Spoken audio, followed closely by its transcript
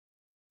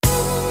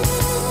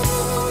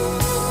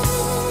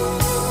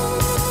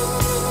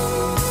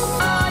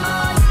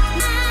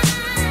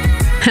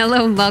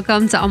Hello and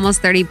welcome to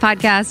Almost 30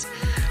 Podcast.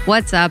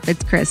 What's up?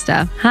 It's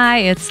Krista. Hi,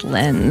 it's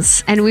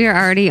Linz. And we are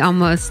already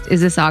almost,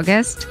 is this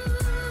August?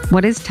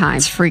 What is time?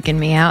 It's freaking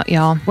me out,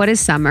 y'all. What is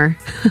summer?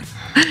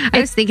 I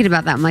was thinking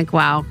about that. I'm like,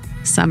 wow,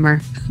 summer.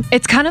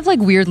 It's kind of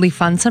like weirdly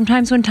fun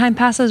sometimes when time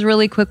passes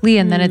really quickly.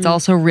 And then it's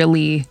also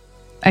really,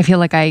 I feel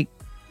like I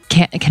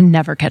can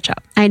never catch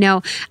up. I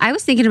know. I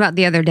was thinking about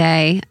the other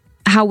day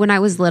how when I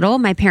was little,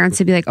 my parents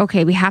would be like,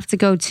 okay, we have to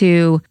go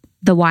to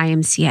the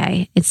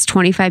YMCA. It's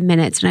 25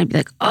 minutes. And I'd be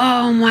like,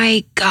 oh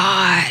my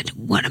God,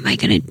 what am I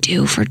going to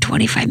do for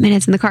 25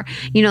 minutes in the car?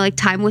 You know, like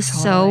time was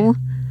so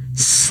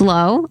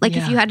slow. Like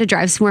if you had to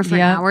drive somewhere for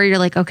an hour, you're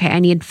like, okay, I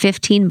need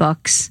 15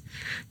 books,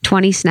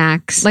 20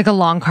 snacks. Like a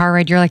long car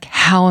ride, you're like,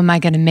 how am I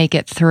going to make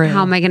it through?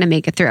 How am I going to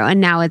make it through? And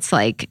now it's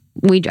like,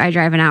 I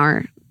drive an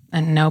hour.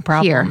 And no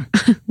problem.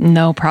 Here.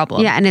 No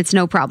problem. Yeah, and it's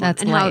no problem.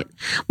 That's and light.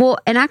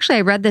 And actually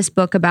I read this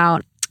book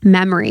about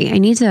memory. I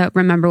need to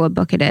remember what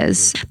book it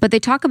is. But they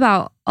talk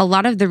about a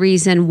lot of the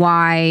reason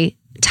why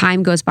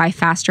time goes by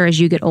faster as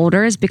you get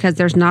older is because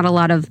there's not a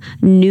lot of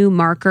new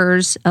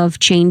markers of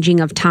changing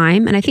of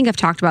time. And I think I've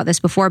talked about this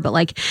before, but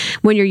like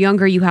when you're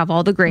younger, you have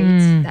all the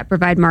grades that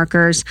provide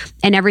markers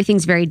and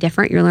everything's very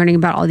different. You're learning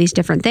about all these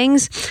different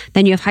things.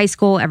 Then you have high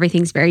school,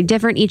 everything's very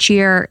different each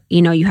year.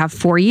 You know, you have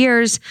 4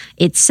 years,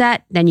 it's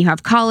set. Then you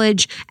have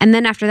college. And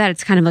then after that,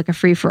 it's kind of like a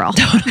free for all.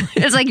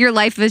 It's like your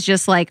life is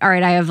just like, all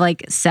right, I have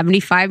like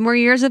 75 more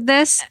years of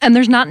this. And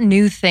there's not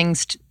new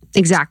things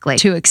Exactly.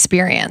 to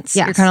experience.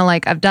 Yes. You're kind of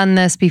like, I've done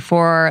this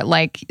before.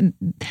 Like,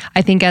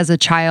 I think as a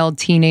child,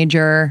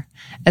 teenager,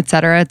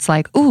 etc., it's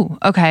like, ooh,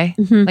 okay.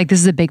 Like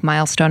this is a big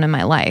milestone in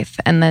my life.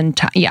 And then,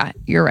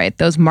 you're right.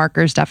 Those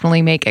markers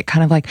definitely make it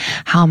kind of like,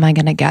 how am I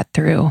going to get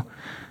through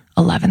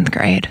 11th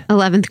grade?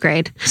 11th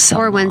grade. So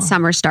or when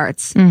summer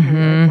starts.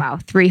 Wow,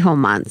 3 whole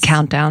months.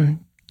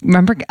 Countdown.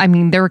 Remember, I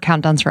mean, there were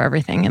countdowns for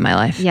everything in my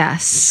life.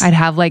 Yes. I'd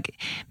have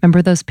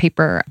remember those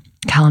paper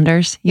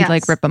calendars? You'd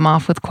rip them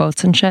off with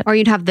quotes and shit. Or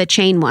you'd have the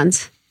chain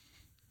ones.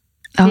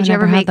 Oh, Did you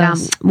ever make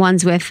those?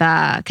 ones with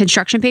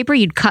construction paper?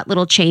 You'd cut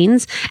little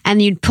chains and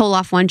you'd pull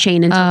off one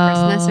chain until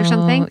Christmas or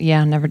something.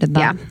 Yeah, never did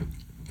that. Yeah.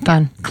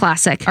 Fun.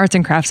 Classic. Arts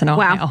and crafts in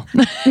Ohio.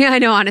 Wow. Yeah, I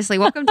know, honestly.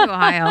 Welcome to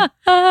Ohio.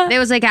 It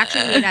was like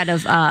actually made out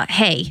of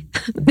hay.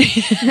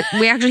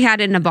 We actually had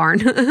it in a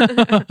barn.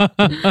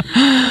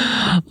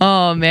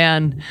 Oh,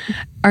 man.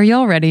 Are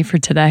y'all ready for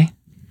today?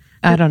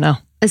 I don't know.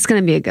 It's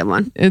going to be a good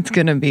one. It's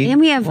going to be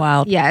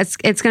wild. Yeah, it's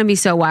going to be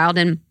so wild.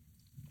 And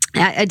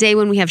a day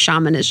when we have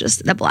shaman is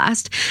just a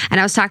blast. And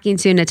I was talking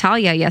to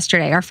Natalia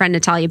yesterday, our friend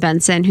Natalia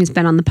Benson, who's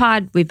been on the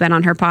pod. We've been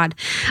on her pod.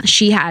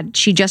 She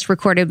just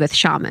recorded with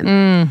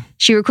shaman.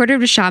 She recorded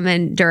with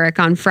Shaman Durek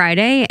on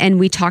Friday and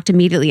we talked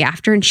immediately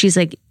after. And she's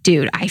like,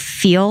 dude, I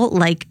feel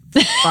like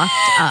fucked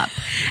up.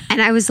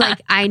 And I was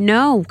like, I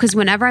know. Because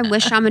whenever I'm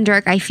with Shaman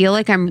Durek, I feel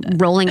like I'm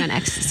rolling on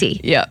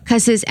ecstasy. Yeah.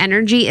 Because his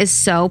energy is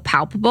so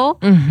palpable.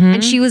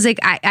 And she was like,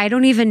 I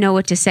don't even know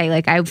what to say.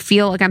 Like, I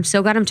feel like I'm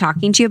so glad I'm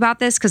talking to you about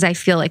this because I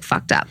feel like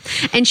fucked up.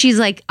 And she's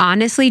like,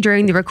 honestly,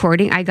 during the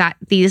recording, I got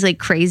these like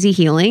crazy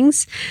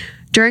healings.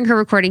 During her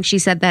recording, she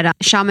said that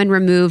Shaman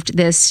removed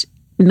this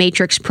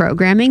matrix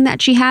programming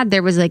that she had.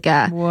 There was like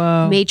a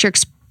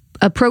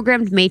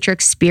programmed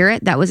matrix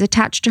spirit that was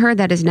attached to her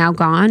that is now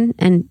gone.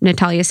 And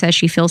Natalia says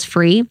she feels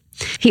free.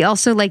 He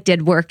also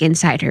did work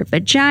inside her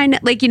vagina,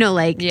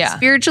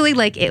 spiritually,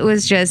 it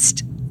was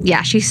just,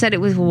 she said it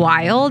was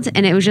wild.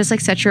 And it was just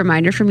such a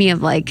reminder for me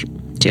of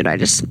dude, I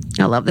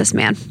love this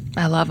man.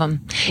 I love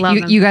him. Love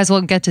him. You guys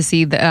will get to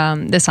see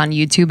this on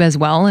YouTube as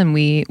well. And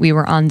we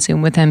were on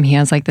Zoom with him. He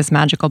has this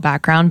magical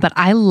background. But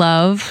I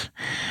love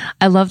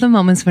the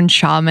moments when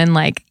Shaman,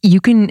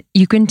 you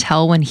can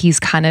tell when he's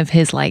kind of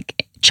his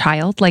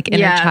child,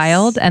 inner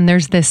child. And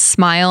there's this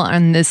smile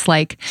and this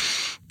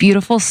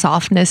beautiful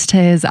softness to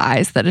his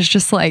eyes that is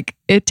just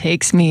it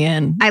takes me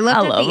in. I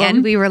loved at the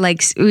end, we were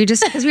because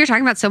we were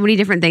talking about so many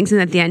different things.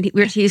 And at the end,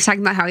 he was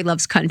talking about how he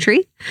loves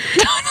country.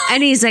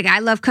 And he's like, I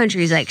love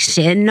country. He's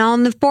sitting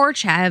on the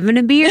porch, having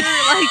a beer.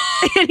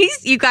 And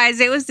you guys,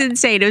 it was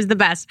insane. It was the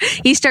best.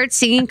 He starts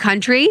singing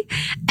country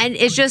and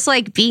it's just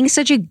being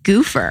such a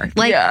goofer.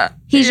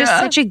 He's just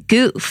such a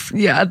goof.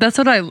 Yeah, that's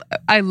what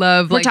I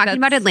love. We're talking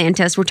about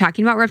Atlantis. We're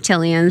talking about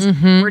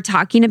reptilians. We're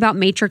talking about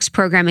matrix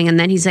programming. And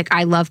then he's like,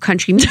 I love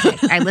country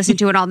music. I listen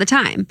to it all the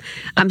time.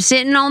 I'm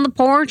sitting on the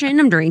porch and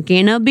I'm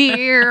drinking a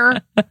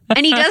beer.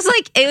 And he does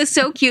it was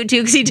so cute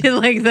too because he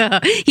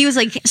did he was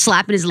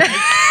slapping his leg.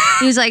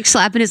 He was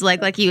slapping his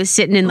leg like he was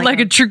sitting in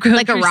a true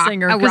country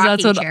singer. A rocking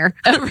that's what chair.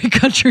 Every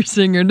country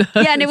singer does.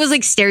 Yeah, and it was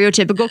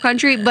stereotypical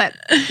country, but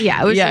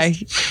it was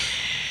just...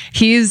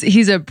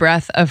 He's a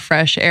breath of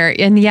fresh air.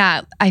 And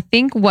I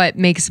think what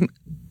makes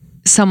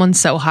someone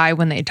so high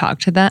when they talk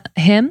to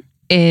him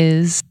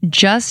is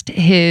just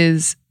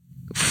his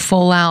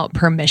full out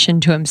permission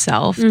to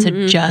himself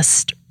to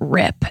just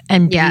rip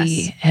and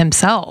be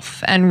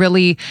himself and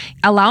really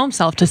allow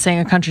himself to sing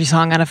a country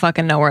song out of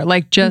fucking nowhere.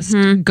 Like just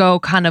go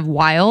kind of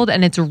wild.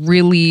 And it's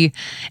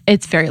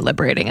very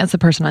liberating as the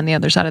person on the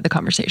other side of the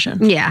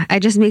conversation. Yeah,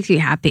 it just makes me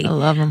happy. I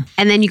love him.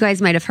 And then you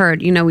guys might have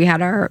heard, we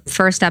had our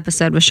first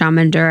episode with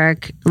Shaman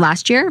Durek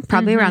last year,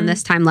 probably around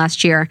this time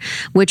last year,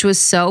 which was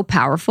so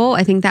powerful.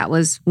 I think that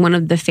was one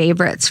of the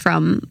favorites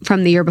from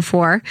the year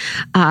before.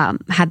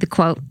 Had the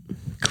quote,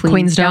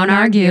 Queens don't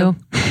argue.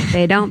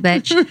 They don't,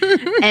 bitch.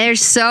 And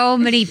there's so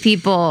many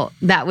people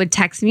that would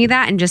text me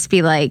that and just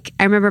be like,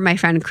 I remember my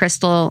friend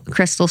Crystal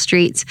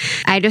Streets.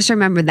 I just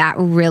remember that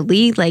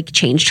really like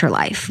changed her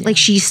life. Like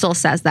she still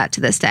says that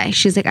to this day.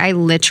 She's like, I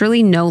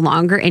literally no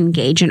longer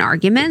engage in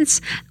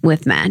arguments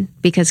with men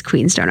because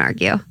queens don't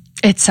argue.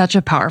 It's such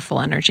a powerful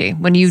energy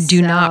when you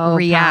do not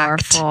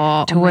react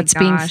to what's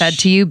being fed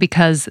to you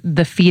because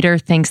the feeder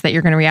thinks that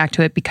you're going to react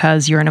to it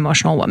because you're an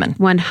emotional woman.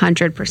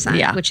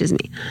 100%, which is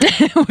me.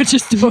 Which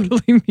is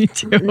totally me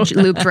too.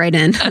 Looped right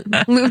into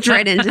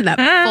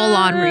that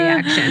full-on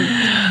reaction.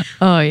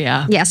 Oh,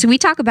 yeah. Yeah, so we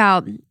talk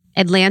about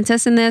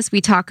Atlantis in this.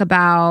 We talk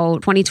about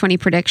 2020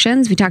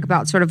 predictions. We talk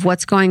about sort of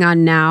what's going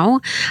on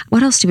now.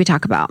 What else do we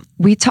talk about?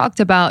 We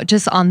talked about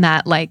just on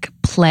that like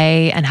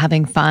play and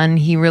having fun.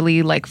 He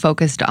really like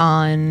focused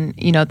on,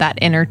 that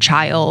inner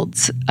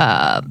child's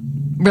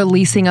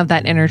releasing of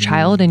that inner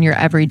child in your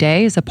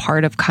everyday is a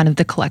part of kind of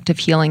the collective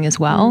healing as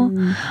well.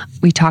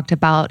 We talked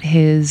about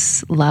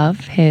his love,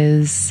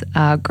 his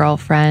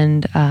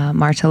girlfriend,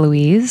 Marta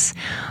Louise,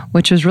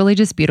 which was really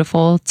just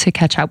beautiful to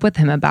catch up with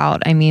him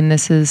about. I mean,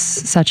 this is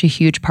such a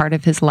huge part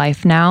of his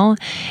life now.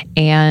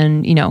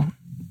 And,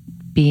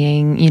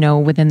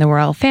 being, within the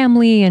royal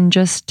family and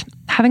just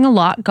having a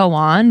lot go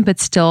on, but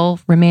still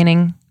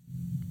remaining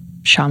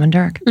Shaman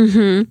Durek.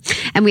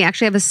 And we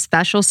actually have a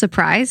special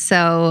surprise.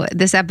 So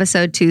this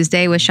episode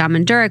Tuesday with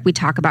Shaman Durek, we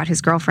talk about his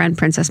girlfriend,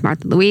 Princess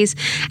Martha Louise.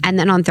 And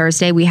then on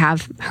Thursday, we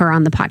have her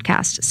on the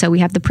podcast. So we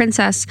have the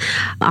princess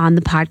on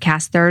the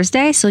podcast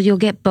Thursday. So you'll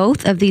get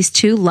both of these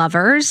two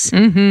lovers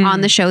on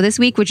the show this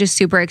week, which is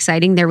super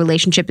exciting. Their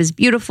relationship is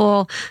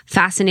beautiful,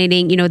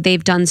 fascinating.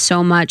 They've done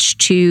so much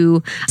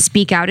to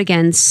speak out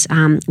against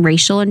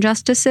racial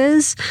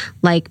injustices,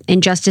 like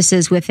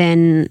injustices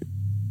within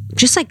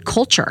just like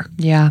culture.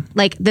 Yeah.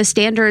 Like the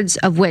standards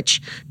of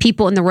which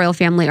people in the royal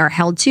family are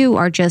held to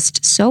are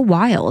just so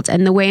wild.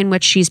 And the way in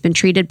which she's been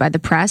treated by the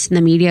press and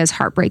the media is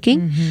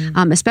heartbreaking,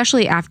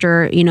 especially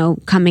after,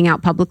 coming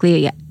out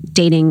publicly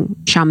dating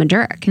Shaman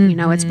Durek.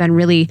 It's been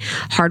really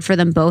hard for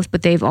them both,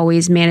 but they've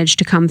always managed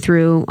to come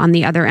through on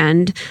the other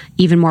end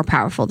even more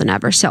powerful than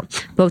ever. So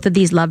both of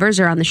these lovers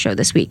are on the show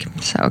this week.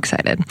 So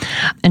excited.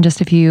 And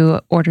just a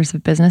few orders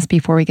of business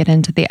before we get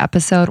into the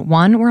episode.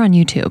 One, we're on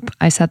YouTube.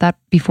 I said that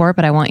before,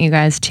 but I want you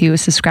guys to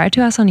subscribe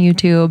to us on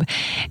YouTube.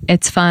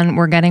 It's fun.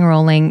 We're getting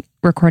rolling,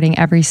 recording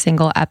every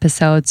single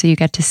episode. So you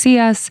get to see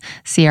us,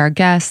 see our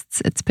guests.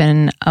 It's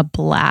been a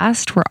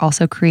blast. We're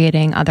also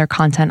creating other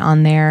content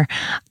on there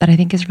that I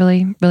think is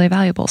really, really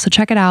valuable. So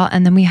check it out.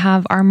 And then we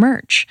have our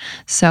merch.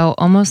 So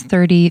Almost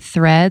 30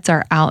 threads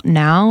are out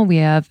now. We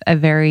have a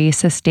very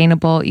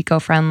sustainable,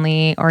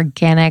 eco-friendly,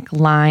 organic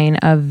line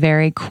of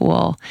very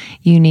cool,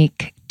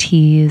 unique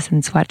tees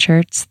and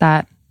sweatshirts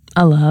that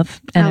I love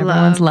and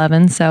everyone's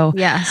loving. So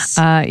yes,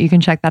 you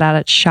can check that out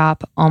at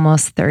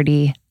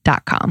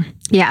shopalmost30.com.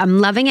 Yeah, I'm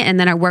loving it. And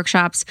then our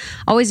workshops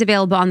always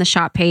available on the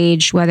shop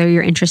page, whether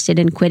you're interested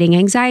in quitting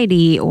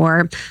anxiety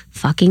or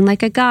fucking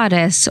like a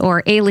goddess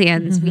or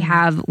aliens. We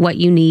have what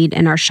you need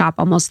in our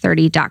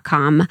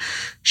shopalmost30.com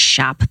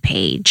shop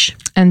page.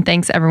 And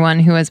thanks everyone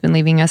who has been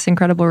leaving us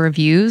incredible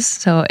reviews.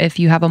 So if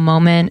you have a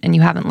moment and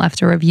you haven't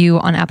left a review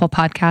on Apple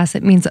Podcasts,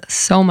 it means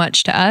so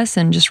much to us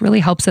and just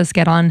really helps us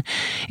get on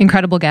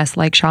incredible guests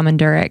like Shaman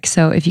Durek.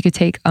 So if you could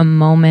take a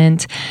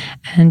moment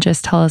and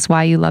just tell us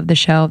why you love the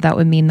show, that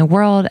would mean the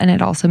world. And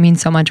it also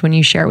means so much when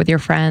you share it with your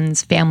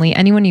friends, family,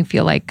 anyone you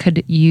feel like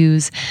could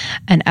use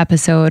an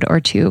episode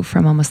or two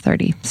from Almost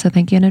 30. So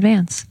thank you in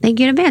advance. Thank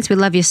you in advance. We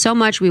love you so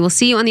much. We will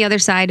see you on the other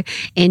side.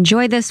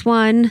 Enjoy this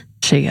one.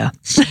 See ya.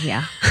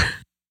 Yeah.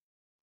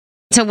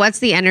 So what's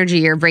the energy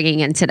you're bringing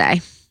in today?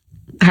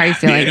 How are you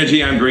feeling? The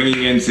energy I'm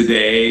bringing in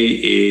today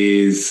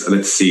is,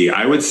 let's see,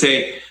 I would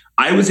say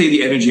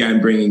the energy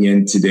I'm bringing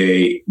in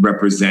today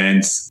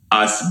represents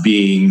us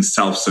being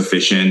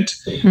self-sufficient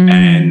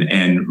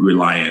and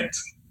reliant.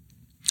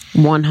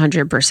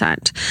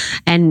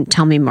 100%. And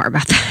tell me more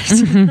about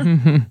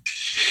that.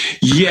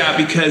 Yeah,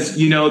 because,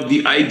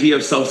 the idea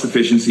of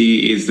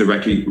self-sufficiency is the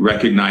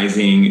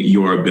recognizing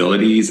your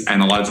abilities.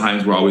 And a lot of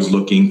times we're always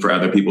looking for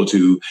other people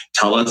to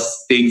tell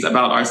us things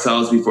about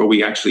ourselves before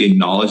we actually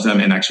acknowledge them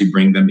and actually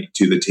bring them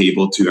to the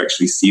table to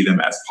actually see them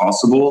as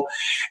possible.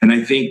 And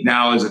I think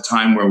now is a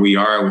time where we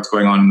are, what's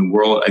going on in the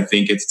world. I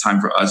think it's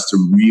time for us to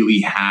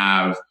really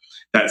have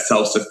that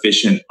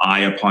self-sufficient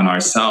eye upon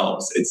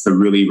ourselves. It's to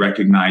really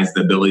recognize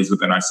the abilities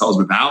within ourselves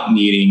without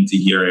needing to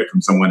hear it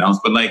from someone else.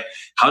 But like,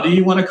 how do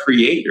you want to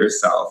create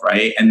yourself,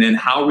 right? And then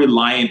how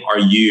reliant are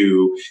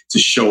you to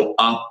show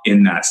up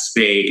in that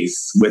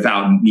space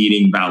without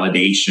needing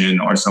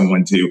validation or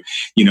someone to,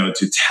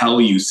 to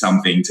tell you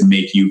something to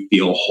make you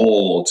feel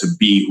whole, to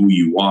be who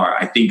you are?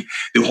 I think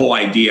the whole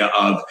idea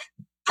of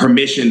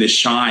permission to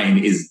shine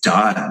is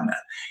done.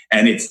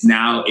 And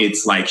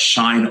it's like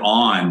shine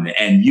on,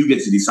 and you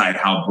get to decide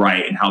how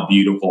bright and how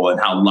beautiful and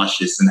how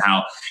luscious and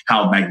how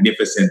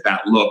magnificent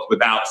that look,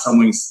 without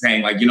someone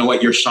saying like, you know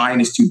what, your shine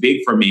is too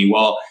big for me.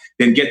 Well,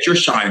 then get your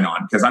shine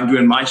on, because I'm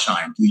doing my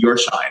shine, do your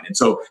shine. And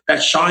so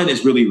that shine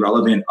is really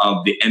relevant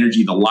of the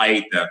energy, the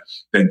light, the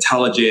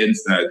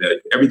intelligence,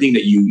 the everything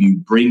that you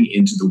bring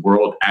into the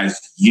world as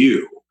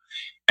you.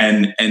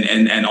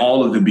 And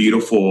all of the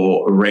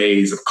beautiful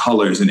arrays of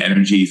colors and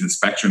energies and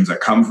spectrums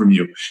that come from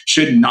you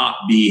should not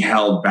be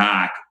held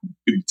back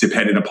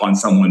dependent upon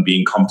someone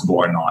being comfortable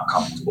or not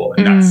comfortable.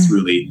 And that's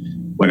really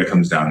what it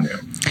comes down to.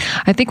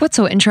 I think what's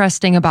so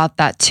interesting about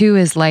that too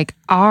is like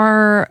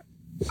our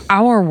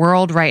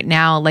world right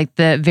now, like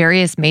the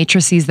various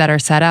matrices that are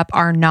set up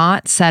are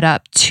not set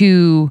up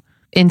to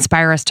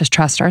inspire us to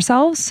trust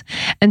ourselves.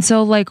 And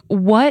so like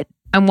what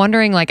I'm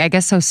wondering, like, I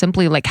guess so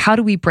simply, like, how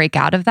do we break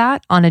out of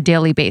that on a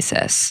daily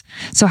basis?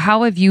 So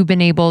how have you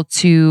been able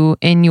to,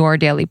 in your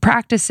daily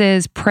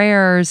practices,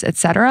 prayers,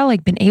 etc.,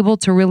 like been able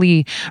to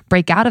really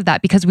break out of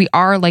that? Because we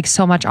are like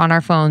so much on our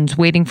phones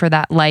waiting for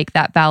that, like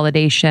that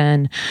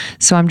validation.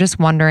 So I'm just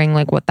wondering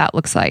like what that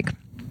looks like.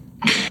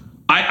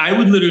 I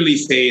would literally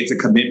say it's a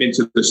commitment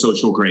to the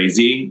social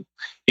grazing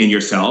in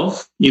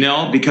yourself,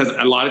 because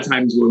a lot of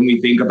times when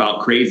we think about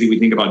crazy, we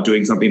think about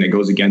doing something that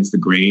goes against the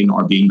grain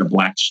or being the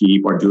black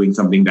sheep or doing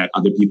something that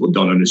other people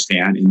don't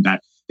understand and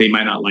that they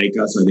might not like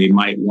us or they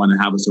might want to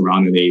have us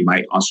around or they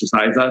might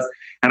ostracize us.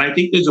 And I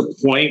think there's a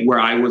point where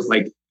I was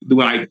like,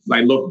 when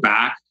I look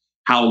back,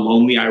 how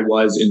lonely I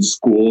was in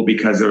school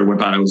because everyone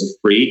thought I was a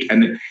freak.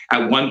 And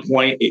at one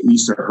point, it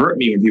used to hurt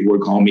me when people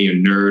would call me a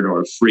nerd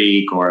or a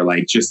freak or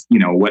like just,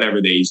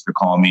 whatever they used to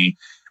call me.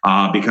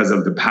 Because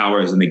of the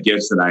powers and the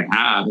gifts that I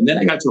have. And then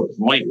I got to a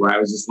point where I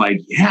was just like,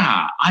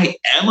 yeah, I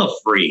am a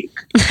freak.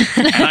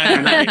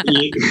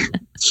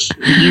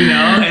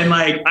 and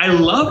like, I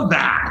love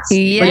that.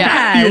 Yes. Like,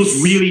 that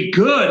feels really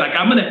good. Like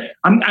I'm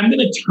going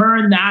to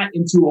turn that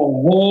into a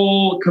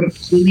whole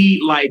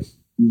complete like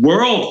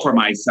world for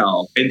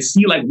myself and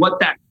see like what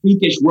that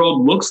freakish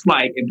world looks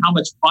like and how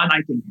much fun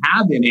I can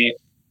have in it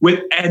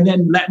and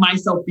then let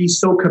myself be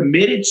so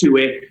committed to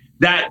it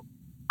that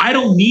I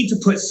don't need to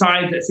put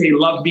signs that say,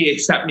 love me,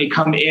 accept me,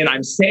 come in,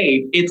 I'm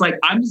safe. It's like,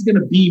 I'm just going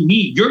to be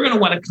me. You're going to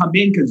want to come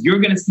in because you're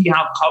going to see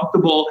how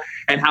comfortable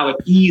and how at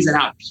ease and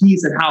how at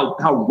peace and how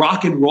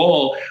rock and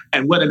roll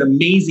and what an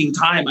amazing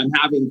time I'm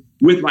having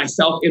with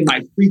myself in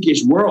my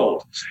freakish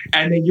world.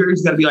 And then you're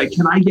just going to be like,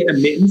 can I get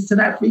admittance to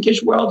that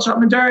freakish world,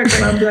 Shaman Durek?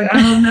 And I'm like, I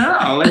don't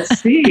know. Let's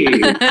see.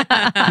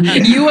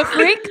 You a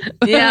freak?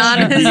 Yeah,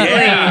 honestly.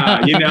 Yeah,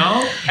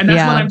 And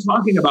that's what I'm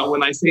talking about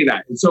when I say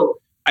that. And so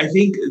I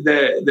think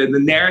the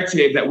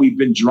narrative that we've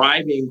been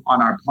driving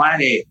on our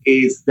planet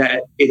is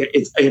that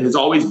it has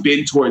always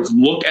been towards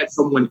look at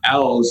someone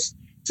else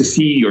to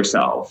see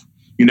yourself,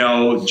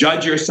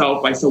 judge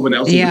yourself by someone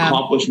else's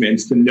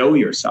accomplishments to know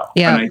yourself.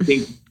 Yeah. And I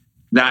think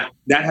that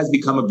has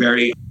become a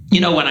very,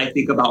 when I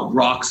think about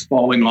rocks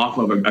falling off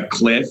of a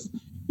cliff,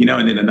 and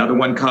then another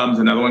one comes,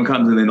 and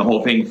then the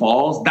whole thing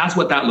falls. That's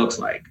what that looks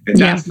like. And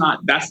that's not,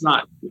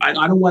 I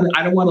don't want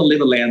to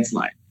live a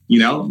landslide.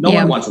 No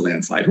one wants a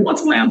landslide. Who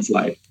wants a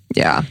landslide?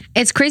 Yeah.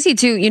 It's crazy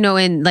too,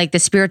 in like the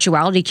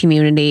spirituality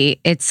community,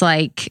 it's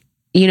like,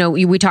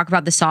 we talk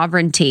about the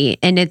sovereignty,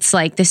 and it's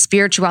like the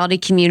spirituality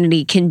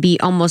community can be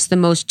almost the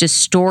most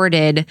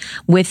distorted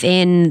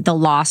within the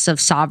loss of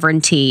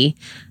sovereignty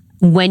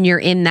when you're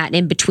in that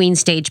in-between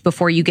stage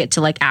before you get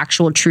to like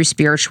actual true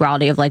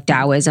spirituality of like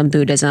Taoism,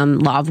 Buddhism,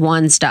 Law of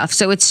One stuff.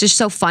 So it's just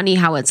so funny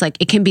how it's like,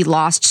 it can be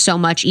lost so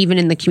much even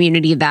in the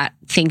community that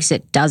thinks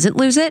it doesn't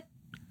lose it.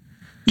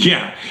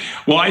 Yeah.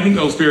 Well, I think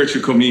the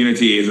spiritual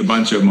community is a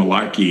bunch of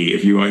malarkey,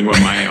 if you want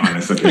my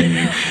honest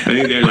opinion. I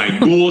think they're like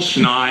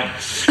bullshit,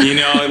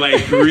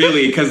 like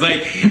really, because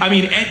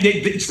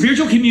the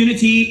spiritual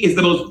community is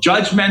the most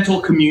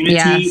judgmental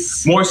community,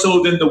 more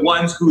so than the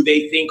ones who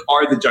they think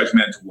are the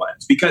judgmental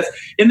ones. Because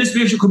in the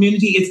spiritual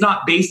community, it's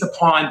not based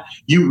upon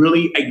you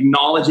really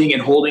acknowledging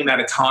and holding that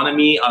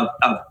autonomy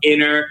of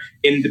inner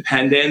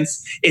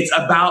independence. It's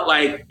about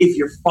like, if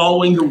you're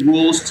following the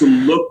rules to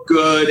look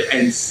good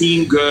and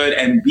seem good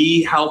and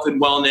be health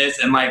and wellness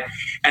and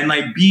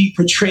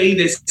portray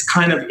this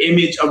kind of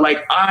image of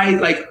like,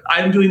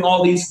 I'm doing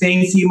all these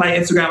things. See my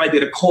Instagram, I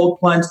did a cold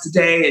plunge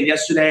today, and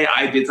yesterday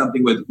I did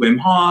something with Wim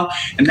Hof,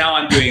 and now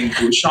I'm doing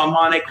a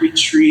shamanic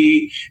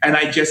retreat, and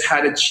I just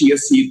had a chia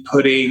seed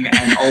pudding,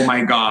 and oh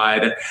my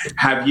God,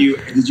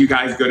 did you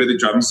guys go to the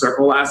drum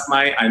circle last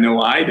night? I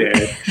know I did,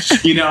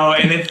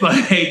 and it's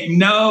like,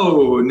 no.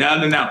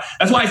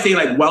 That's why I say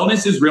like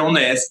wellness is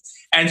realness.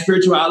 And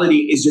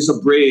spirituality is just a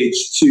bridge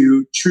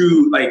to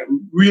true, like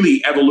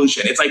really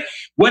evolution. It's like,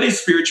 what is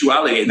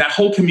spirituality? And that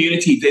whole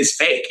community is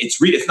fake.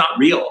 It's real. It's not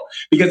real.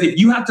 Because if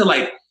you have to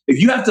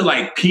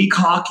like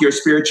peacock your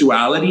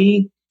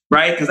spirituality,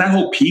 right? Because that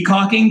whole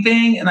peacocking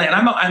thing, and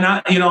I'm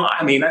not, you know,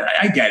 I mean,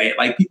 I get it.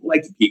 Like people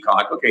like to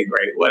peacock. Okay,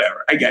 great,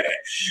 whatever. I get it.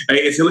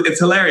 Right? It's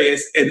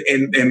hilarious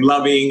and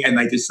loving, and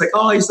like just like,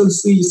 oh, you're so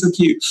sweet, you're so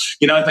cute.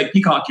 You know, it's like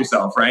peacock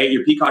yourself, right?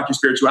 You peacock your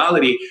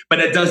spirituality, but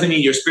that doesn't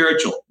mean you're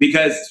spiritual,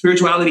 because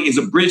spirituality is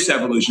a bridge to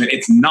evolution.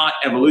 It's not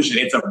evolution.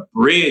 It's a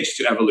bridge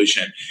to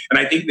evolution.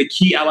 And I think the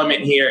key element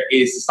here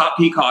is to stop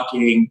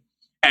peacocking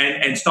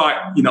and start,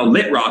 you know,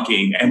 lit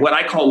rocking. And what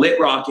I call lit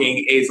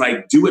rocking is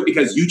like, do it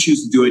because you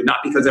choose to do it, not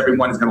because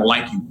everyone is going to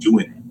like you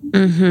doing it.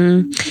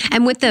 Mm-hmm.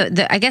 And with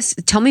the, I guess,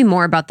 tell me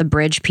more about the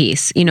bridge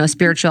piece, you know,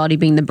 spirituality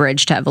being the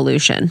bridge to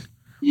evolution.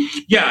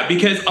 Yeah,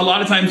 because a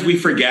lot of times we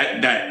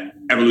forget that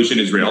evolution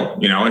is real.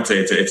 You know, it's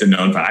a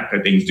known fact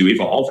that things do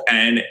evolve,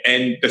 and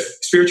the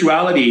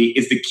spirituality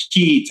is the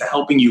key to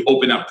helping you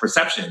open up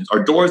perceptions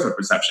or doors of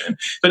perception.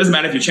 So it doesn't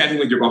matter if you're chanting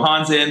with your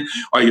Bohanzin,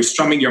 or you're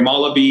strumming your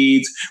mala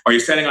beads, or you're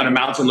standing on a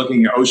mountain looking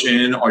at your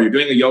ocean, or you're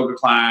doing a yoga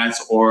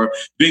class, or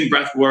doing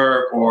breath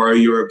work, or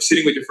you're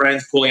sitting with your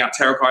friends pulling out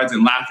tarot cards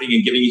and laughing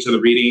and giving each other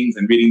readings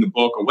and reading the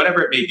book, or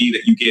whatever it may be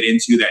that you get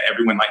into, that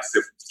everyone likes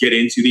to get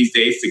into these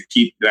days to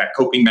keep that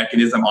coping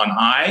mechanism on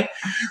high,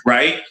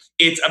 right?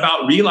 It's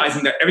about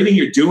realizing that everything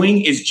you're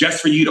doing is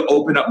just for you to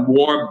open up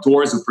more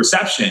doors of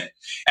perception.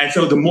 And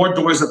so the more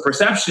doors of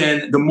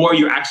perception, the more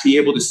you're actually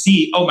able to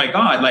see, oh my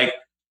God, like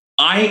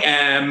I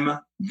am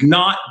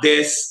not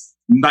this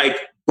like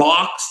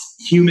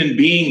boxed human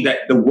being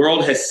that the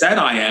world has said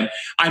I am.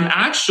 I'm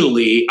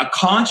actually a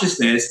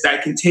consciousness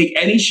that can take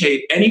any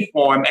shape, any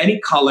form, any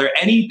color,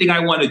 anything I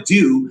want to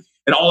do.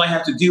 And all I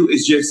have to do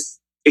is just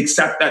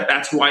accept that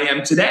that's who I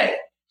am today.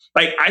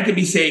 Like I could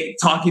be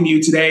talking to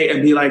you today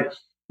and be like,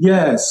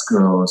 yes,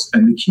 girls,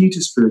 and the key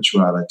to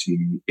spirituality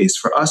is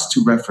for us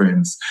to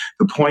reference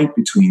the point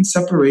between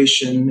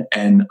separation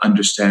and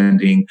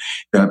understanding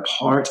the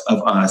part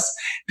of us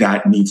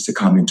that needs to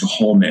come into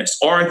wholeness.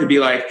 Or it could be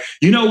like,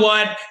 you know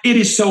what? It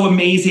is so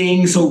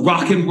amazing, so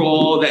rock and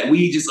roll that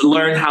we just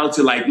learn how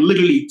to like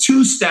literally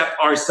two-step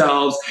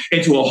ourselves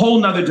into a whole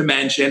nother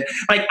dimension.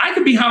 Like I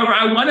could be however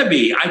I want to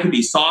be. I could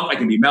be soft, I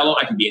can be mellow,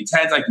 I can be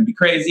intense, I can be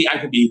crazy, I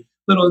could be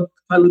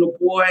my little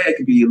boy, I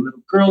could be a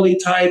little girly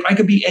type, I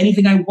could be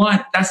anything I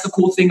want. That's the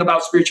cool thing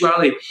about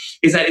spirituality,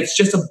 is that it's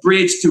just a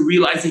bridge to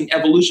realizing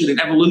evolution,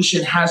 and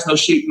evolution has no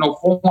shape, no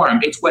form.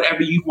 It's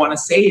whatever you want to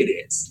say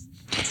it is.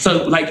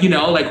 So like, you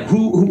know, like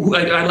who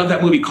like, I love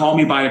that movie, Call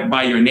Me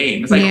by Your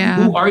Name. It's like,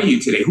 Who are you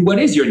today? What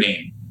is your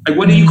name? Like,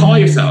 what do you call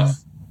yourself?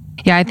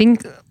 Yeah, I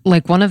think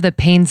like one of the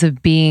pains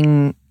of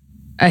being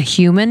a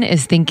human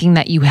is thinking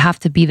that you have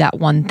to be that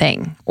one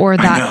thing, or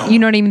that, you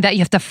know what I mean? That you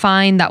have to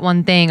find that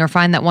one thing, or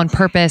find that one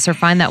purpose, or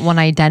find that one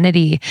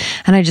identity.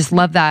 And I just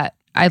love that.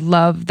 I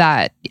love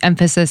that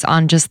emphasis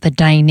on just the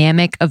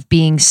dynamic of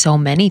being so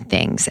many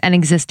things and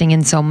existing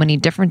in so many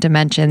different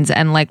dimensions,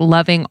 and like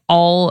loving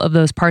all of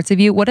those parts of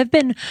you. What have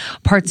been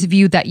parts of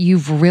you that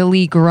you've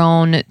really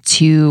grown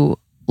to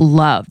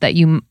love that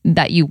you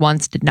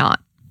once did not?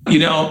 You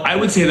know, I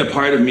would say the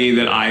part of me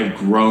that I've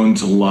grown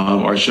to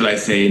love, or should I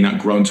say not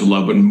grown to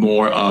love, but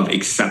more of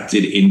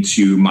accepted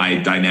into my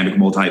dynamic,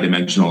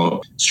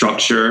 multidimensional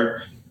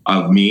structure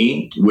of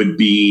me, would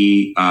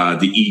be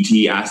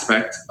the ET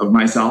aspect of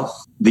myself.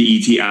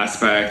 The ET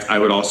aspect, I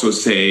would also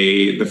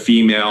say the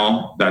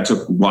female, that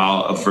took a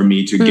while for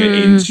me to get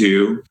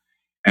into.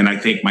 And I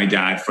thank my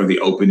dad for the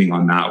opening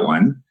on that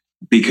one,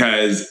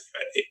 because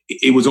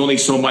it was only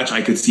so much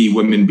I could see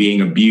women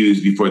being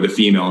abused before the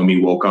female in me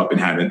woke up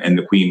and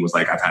the queen was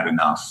like, I've had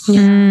enough.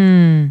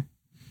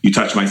 You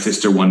touch my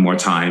sister one more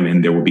time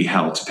and there will be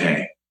hell to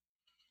pay.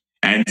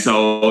 And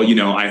so, you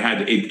know, I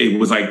had, it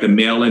was like the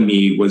male in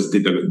me was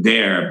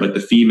there, but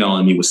the female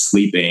in me was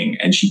sleeping,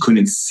 and she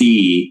couldn't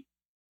see,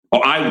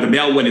 or the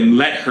male wouldn't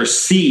let her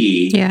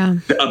see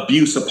the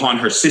abuse upon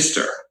her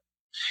sister.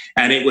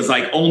 And it was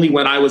like only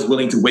when I was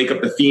willing to wake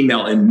up the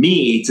female in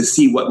me to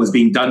see what was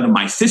being done to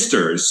my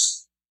sisters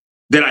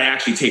that I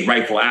actually take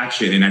rightful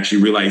action and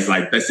actually realize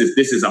like, this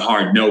is a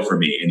hard no for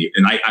me.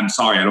 And I'm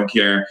sorry, I don't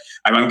care.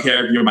 I don't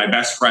care if you're my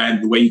best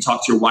friend, the way you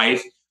talk to your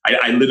wife.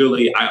 I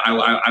literally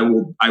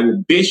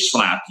will bitch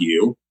slap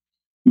you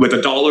with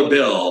a dollar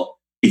bill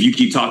if you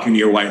keep talking to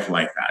your wife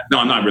like that. No,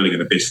 I'm not really going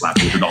to bitch slap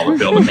you with a dollar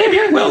bill, but maybe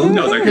I will. Who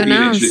knows? That could be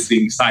an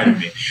interesting side of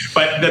me.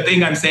 But the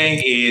thing I'm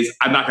saying is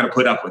I'm not going to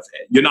put up with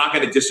it. You're not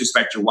going to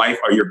disrespect your wife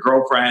or your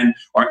girlfriend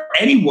or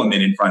any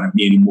woman in front of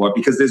me anymore,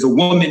 because there's a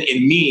woman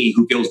in me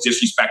who feels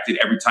disrespected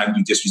every time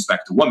you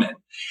disrespect a woman.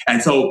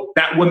 And so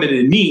that woman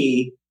in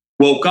me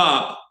woke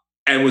up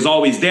and was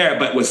always there,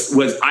 but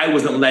I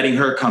wasn't letting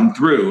her come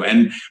through.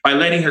 And by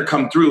letting her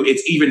come through,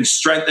 it's even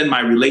strengthened my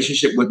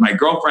relationship with my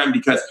girlfriend,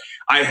 because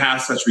I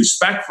have such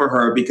respect for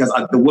her, because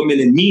the woman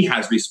in me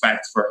has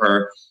respect for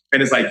her.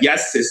 And it's like,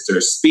 yes,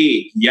 sister,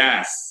 speak.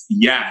 Yes,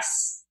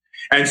 yes.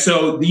 And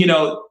so, you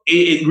know,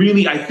 it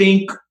really, I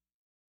think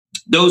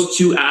those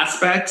two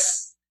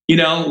aspects,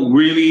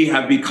 really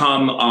have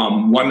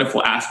become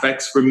wonderful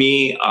aspects for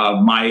me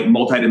of my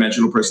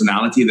multidimensional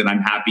personality that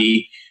I'm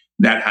happy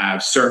that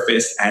have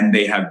surfaced, and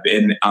they have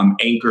been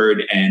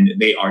anchored, and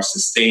they are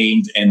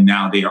sustained, and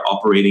now they are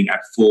operating at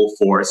full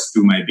force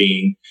through my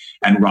being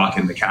and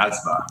rocking the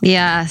Casbah.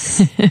 Yes.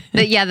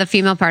 The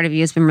female part of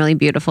you has been really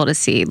beautiful to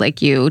see,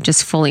 like you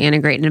just fully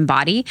integrate and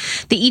embody.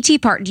 The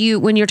ET part,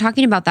 when you're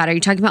talking about that, are you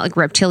talking about like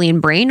reptilian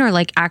brain or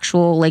like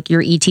actual, like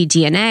your ET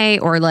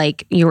DNA or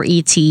like your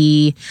ET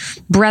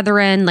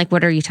brethren? Like,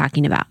 what are you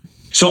talking about?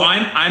 So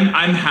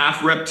I'm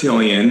half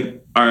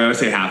reptilian, or I would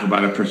say half,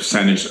 about a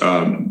percentage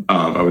of,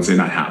 I would say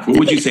not half. What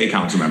would you say,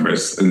 council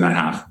members, in that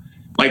half?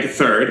 Like a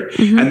third.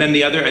 Mm-hmm. And then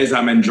the other is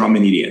I'm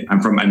Andromedian.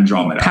 I'm from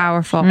Andromeda.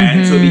 Powerful.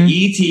 And so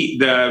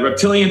the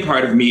reptilian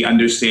part of me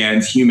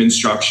understands human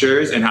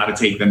structures and how to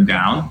take them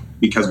down,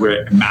 because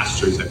we're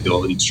masters at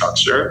building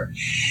structure.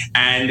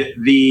 And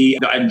the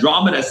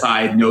Andromeda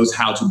side knows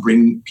how to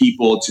bring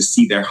people to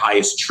see their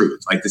highest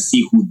truth, like to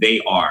see who they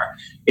are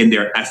in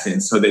their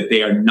essence, so that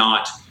they are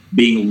not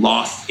being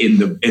lost in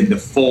the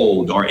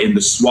fold or in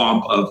the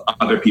swamp of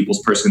other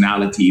people's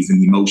personalities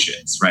and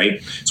emotions,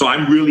 right? So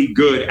I'm really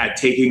good at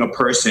taking a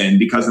person,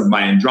 because of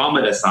my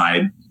Andromeda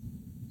side,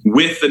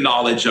 with the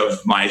knowledge of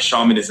my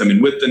shamanism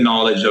and with the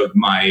knowledge of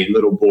my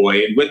little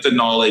boy and with the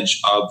knowledge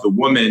of the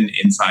woman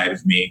inside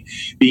of me,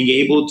 being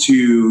able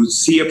to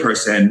see a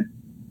person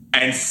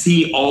and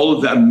see all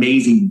of the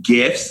amazing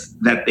gifts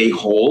that they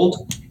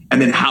hold,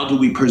 and then how do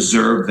we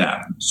preserve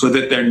them so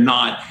that they're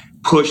not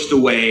pushed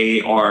away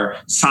or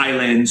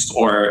silenced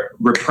or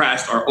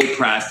repressed or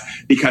oppressed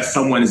because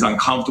someone is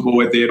uncomfortable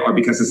with it, or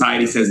because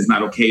society says it's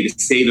not okay to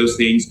say those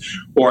things,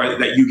 or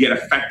that you get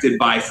affected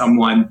by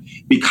someone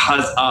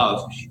because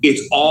of.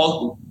 It's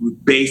all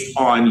based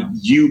on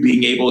you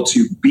being able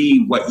to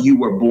be what you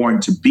were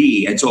born to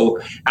be. And so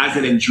as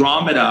an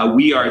Andromeda,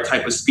 we are a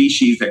type of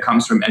species that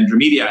comes from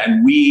Andromeda,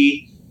 and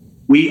we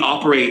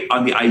operate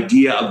on the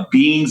idea of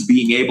beings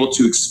being able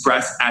to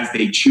express as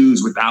they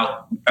choose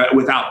without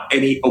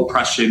any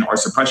oppression or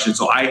suppression.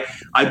 So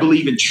I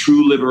believe in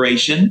true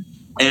liberation,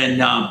 and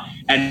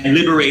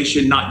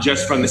liberation, not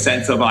just from the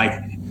sense of like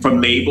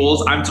from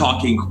labels. I'm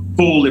talking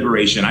full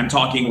liberation. I'm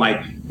talking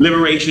like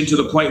liberation to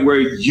the point where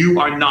you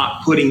are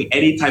not putting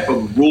any type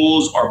of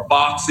rules or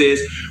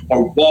boxes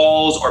or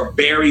walls or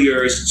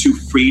barriers to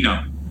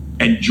freedom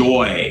and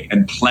joy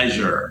and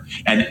pleasure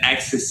and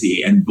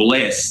ecstasy and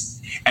bliss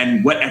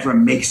and whatever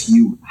makes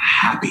you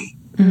happy.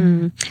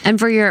 Mm.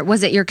 And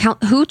was it your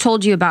who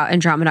told you about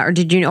Andromeda, or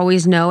did you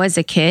always know as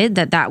a kid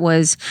that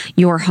was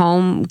your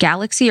home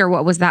galaxy, or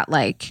what was that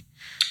like?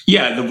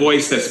 Yeah, the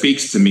voice that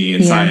speaks to me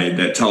inside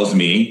that tells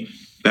me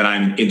that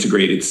I'm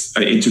integrated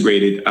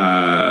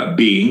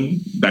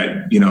being,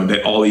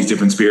 that all these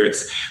different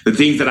spirits, the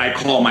things that I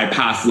call my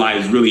past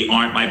lives really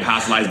aren't my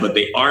past lives, but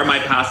they are my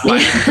past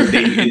lives because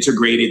they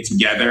integrated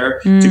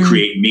together to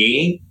create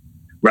me.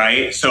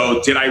 Right?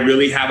 So did I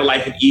really have a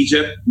life in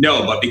Egypt?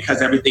 No, but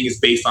because everything is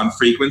based on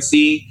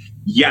frequency,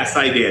 yes,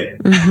 I did.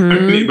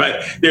 Mm-hmm.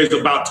 But there's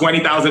about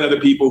 20,000 other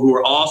people who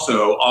are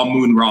also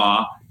Amun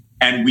Ra,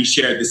 and we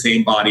shared the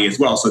same body as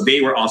well. So they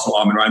were also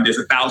Amun Ra. And there's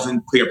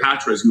 1,000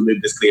 Cleopatras who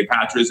lived as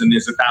Cleopatras, and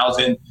there's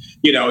 1,000,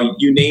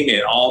 you name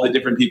it, all the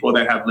different people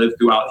that have lived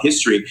throughout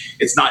history.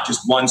 It's not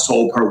just one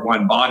soul per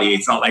one body.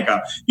 It's not like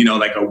a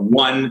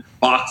one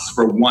box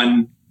for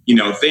one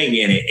thing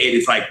in it.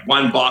 It's like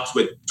one box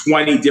with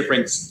 20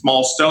 different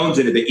small stones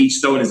in it, that each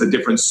stone is a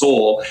different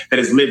soul that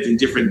has lived in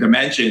different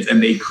dimensions,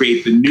 and they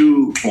create the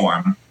new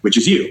form, which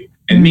is you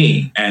and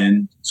me,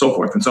 and so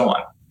forth and so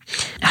on.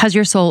 Has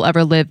your soul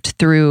ever lived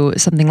through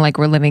something like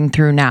we're living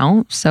through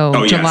now?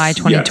 So July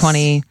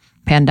 2020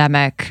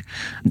 pandemic,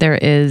 there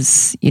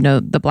is,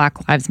 the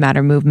Black Lives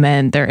Matter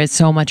movement. There is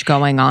so much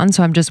going on.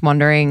 So I'm just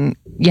wondering,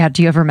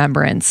 do you have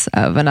remembrance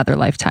of another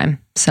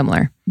lifetime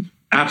similar?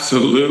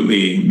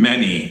 Absolutely.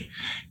 Many.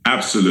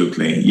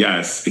 Absolutely.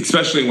 Yes.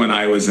 Especially when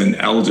I was an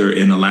elder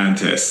in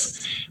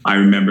Atlantis. I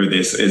remember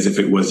this as if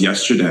it was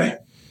yesterday.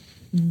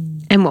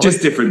 And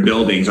different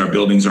buildings. Our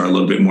buildings are a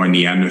little bit more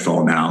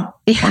Neanderthal now.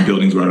 Yeah. Our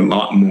buildings were a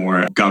lot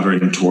more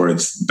governed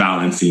towards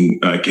balancing,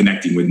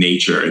 connecting with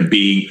nature and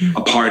being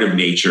a part of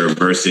nature,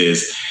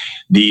 versus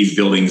these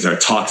buildings are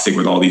toxic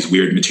with all these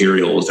weird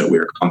materials that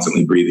we're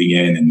constantly breathing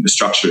in, and the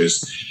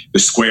structures, the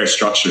square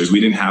structures. We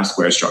didn't have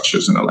square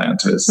structures in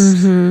Atlantis.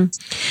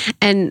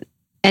 Mm-hmm.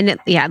 And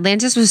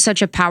Atlantis was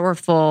such a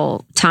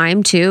powerful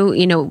time too.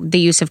 The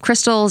use of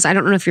crystals. I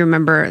don't know if you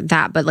remember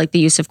that, but like the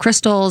use of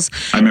crystals.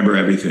 I remember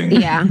everything.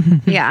 Yeah.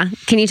 Yeah.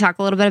 Can you talk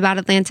a little bit about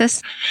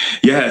Atlantis?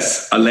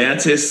 Yes.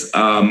 Atlantis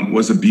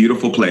was a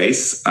beautiful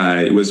place.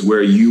 It was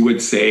where you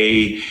would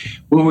say,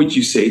 what would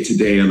you say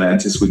today?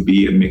 Atlantis would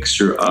be a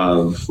mixture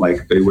of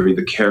like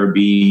the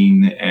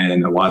Caribbean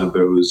and a lot of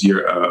those,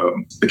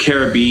 the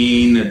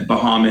Caribbean,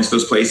 Bahamas,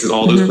 those places,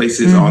 all those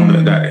places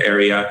on that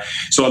area.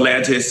 So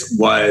Atlantis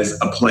was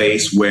a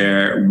place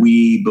where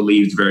we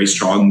believed very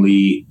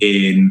strongly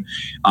in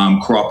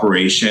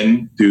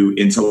cooperation through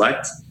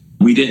intellect.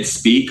 We didn't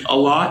speak a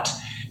lot.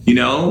 You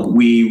know,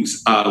 we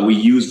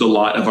used a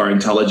lot of our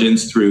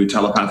intelligence through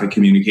telepathic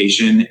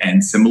communication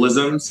and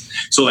symbolisms.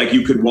 So like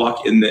you could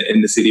walk in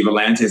the city of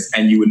Atlantis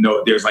and you would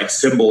know there's like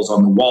symbols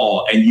on the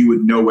wall and you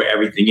would know where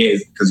everything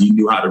is because you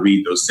knew how to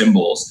read those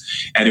symbols.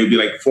 And it would be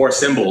like 4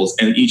 symbols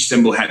and each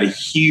symbol had a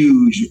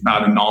huge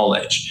amount of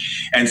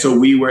knowledge. And so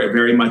we were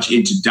very much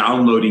into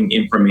downloading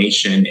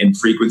information and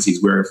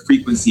frequencies. We're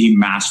frequency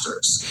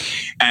masters.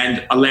 And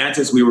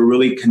Atlantis, we were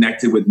really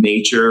connected with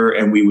nature,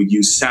 and we would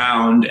use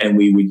sound, and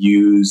we would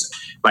use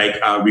like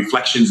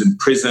reflections and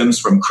prisms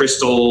from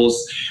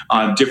crystals,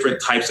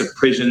 different types of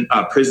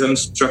prism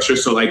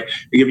structures. So like,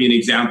 to give you an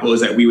example,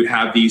 is that we would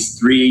have these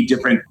 3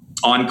 different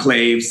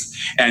enclaves,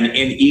 and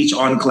in each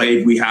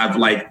enclave we have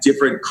like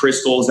different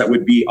crystals that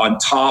would be on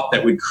top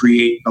that would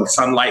create the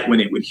sunlight. When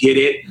it would hit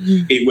it,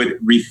 it would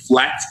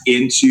reflect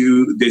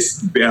into this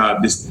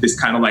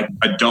kind of like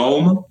a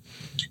dome.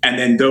 And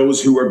then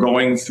those who are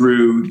going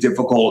through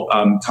difficult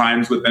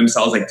times with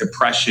themselves, like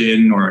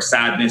depression or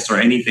sadness or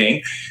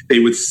anything, they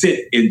would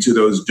sit into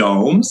those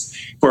domes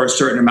for a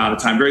certain amount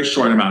of time, very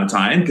short amount of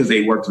time, because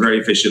they worked very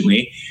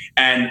efficiently,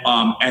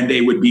 and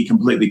they would be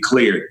completely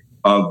cleared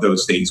of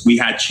those things. We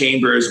had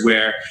chambers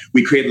where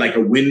we created like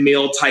a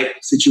windmill type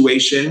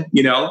situation,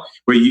 you know,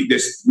 where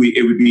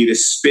it would be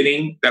this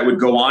spinning that would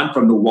go on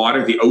from the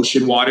water. The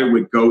ocean water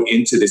would go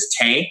into this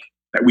tank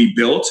that we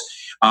built.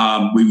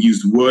 We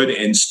used wood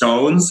and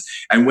stones.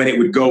 And when it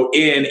would go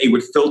in, it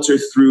would filter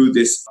through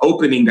this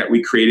opening that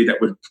we created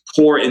that would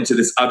pour into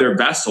this other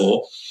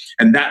vessel.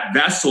 And that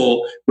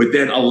vessel would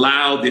then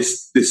allow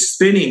this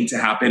spinning to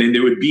happen. And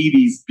there would be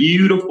these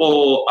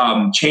beautiful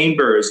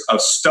chambers of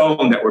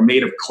stone that were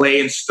made of clay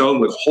and stone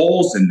with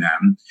holes in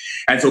them.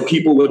 And so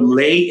people would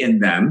lay in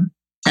them.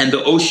 And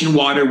the ocean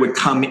water would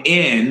come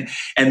in,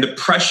 and the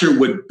pressure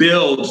would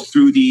build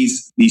through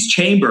these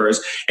chambers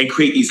and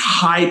create these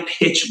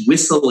high-pitched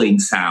whistling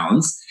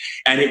sounds.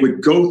 And it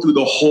would go through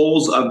the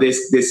holes of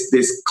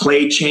this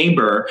clay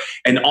chamber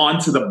and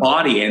onto the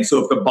body. And so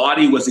if the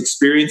body was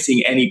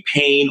experiencing any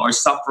pain or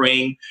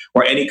suffering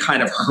or any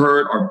kind of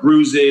hurt or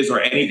bruises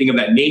or anything of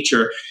that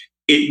nature,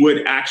 it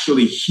would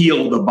actually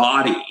heal the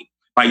body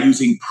by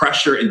using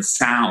pressure and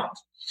sound.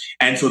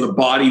 And so the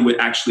body would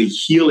actually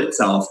heal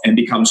itself and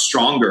become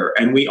stronger.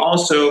 And we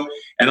also,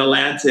 in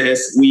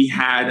Atlantis, we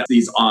had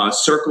these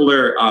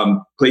circular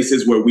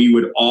places where we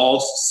would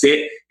all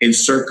sit in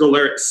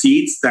circular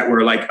seats that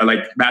were like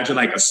imagine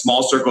like a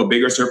small circle,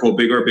 bigger circle,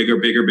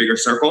 bigger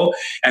circle.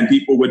 And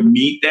people would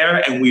meet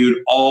there, and we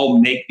would all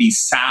make these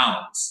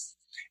sounds.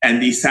 And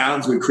these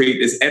sounds would create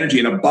this energy.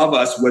 And above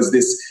us was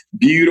this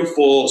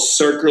beautiful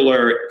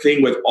circular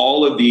thing with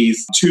all of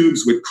these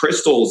tubes with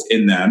crystals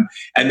in them.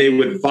 And they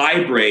would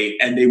vibrate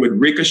and they would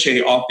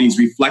ricochet off these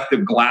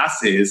reflective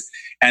glasses.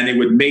 And they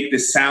would make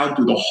this sound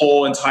through the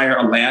whole entire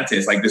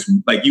Atlantis, like this,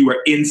 like you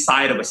were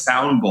inside of a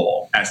sound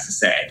bowl, as to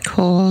say.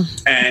 Cool.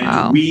 And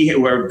wow.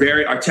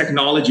 Our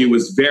technology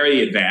was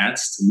very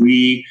advanced.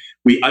 We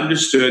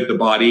understood the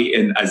body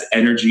as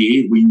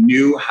energy. We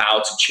knew how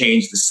to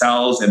change the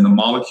cells and the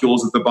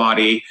molecules of the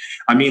body.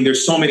 I mean,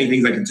 there's so many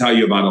things I can tell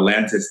you about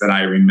Atlantis that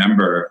I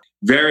remember.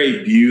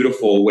 Very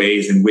beautiful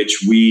ways in which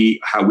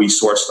how we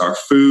sourced our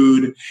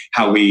food,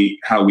 how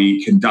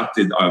we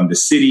conducted the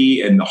city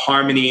and the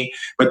harmony.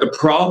 But the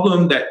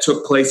problem that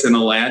took place in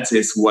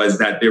Atlantis was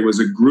that there was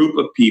a group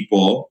of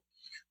people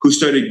who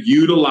started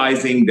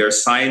utilizing their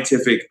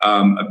scientific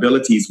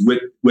abilities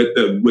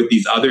with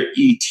these other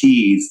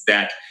ETs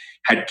that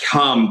had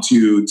come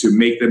to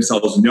make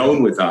themselves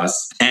known with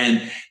us.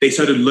 And they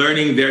started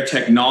learning their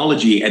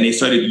technology, and they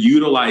started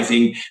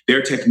utilizing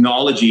their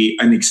technology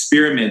and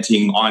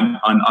experimenting on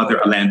other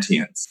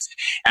Atlanteans.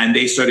 And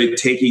they started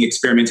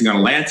experimenting on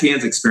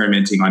Atlanteans,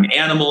 experimenting on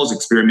animals,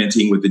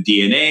 experimenting with the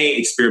DNA,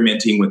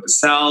 experimenting with the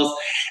cells.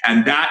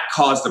 And that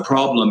caused the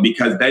problem,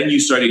 because then you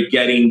started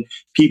getting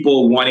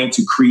people wanting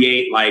to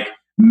create like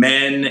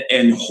men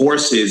and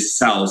horses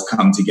cells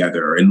come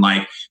together, and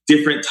like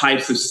different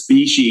types of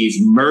species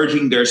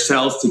merging their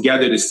cells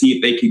together to see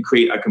if they can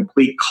create a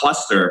complete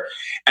cluster.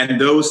 And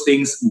those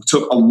things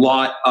took a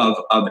lot of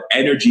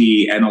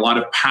energy and a lot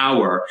of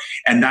power,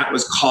 and that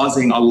was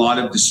causing a lot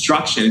of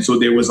destruction. So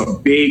there was a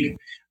big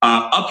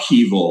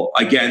upheaval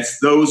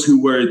against those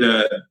who were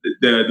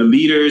the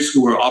leaders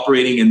who were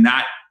operating in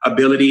that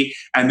ability,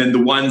 and then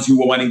the ones who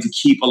were wanting to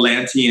keep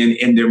Atlantean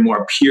in their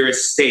more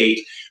purest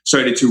state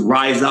started to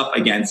rise up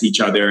against each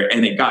other.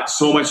 And it got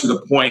so much to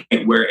the point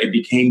where it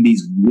became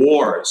these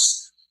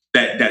wars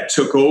that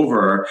took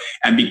over.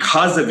 And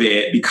because of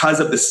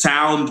the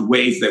sound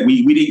waves that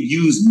we didn't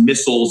use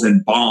missiles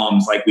and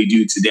bombs like we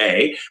do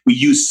today, we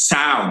used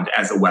sound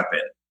as a weapon.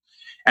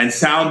 And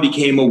sound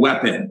became a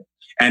weapon.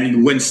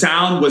 And when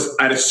sound was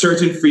at a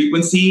certain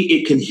frequency,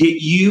 it can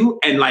hit you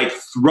and like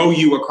throw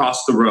you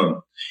across the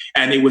room.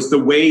 And it was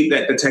the way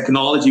that the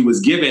technology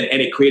was given,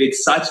 and it created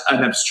such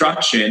an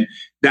obstruction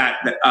that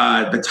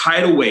the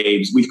tidal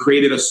waves, we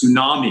created a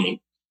tsunami.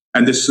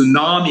 And the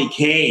tsunami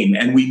came,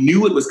 and we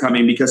knew it was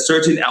coming because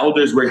certain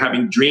elders were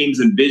having dreams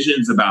and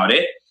visions about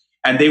it.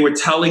 And they were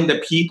telling the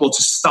people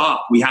to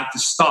stop. We have to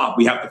stop.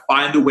 We have to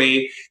find a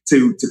way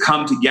to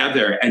come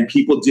together. And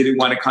people didn't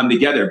want to come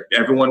together.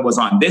 Everyone was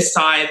on this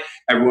side.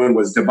 Everyone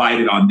was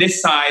divided on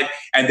this side.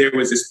 And there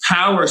was this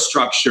power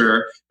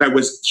structure that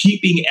was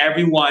keeping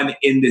everyone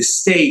in this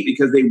state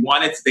because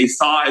they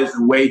saw it as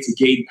a way to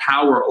gain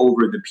power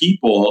over the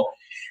people.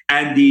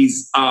 And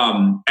these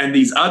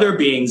other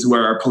beings who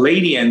are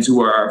Pleiadians,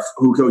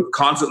 who could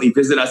constantly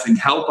visit us and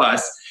help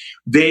us,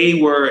 they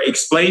were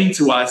explaining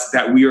to us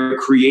that we are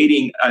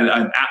creating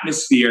an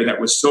atmosphere that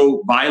was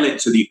so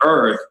violent to the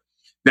earth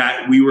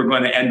that we were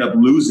going to end up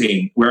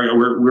losing, where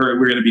we're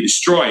going to be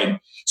destroyed.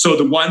 So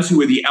the ones who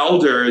were the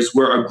elders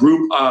were a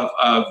group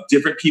of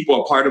different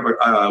people, a part of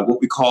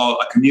what we call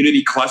a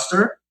community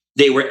cluster.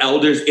 They were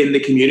elders in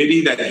the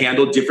community that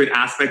handled different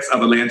aspects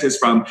of Atlantis,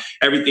 from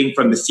everything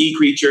from the sea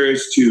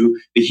creatures to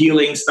the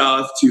healing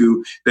stuff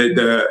to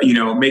the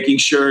making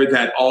sure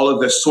that all of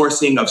the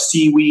sourcing of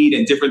seaweed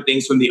and different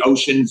things from the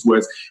oceans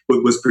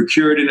was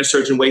procured in a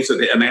certain way so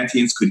the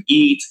Atlanteans could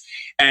eat.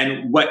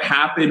 And what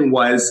happened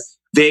was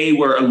they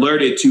were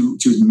alerted to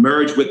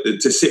merge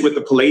to sit with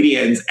the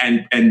Pleiadians,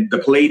 and the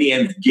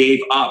Pleiadians gave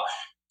up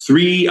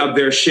 3 of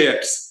their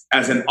ships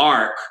as an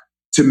ark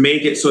to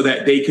make it so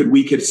that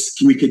we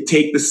could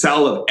take the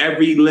cell of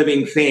every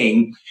living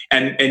thing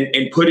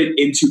and put it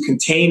into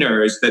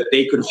containers that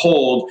they could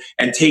hold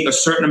and take a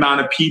certain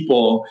amount of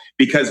people,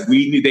 because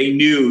they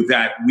knew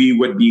that we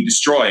would be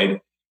destroyed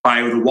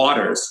by the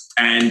waters.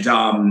 And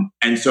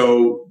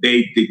so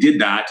they did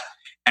that,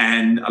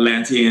 and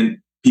Atlantean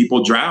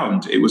people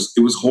drowned. It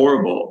was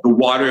horrible. The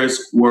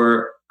waters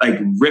were like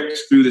ripped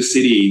through the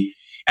city,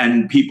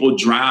 and people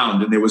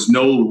drowned, and there was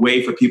no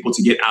way for people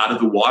to get out of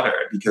the water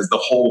because the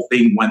whole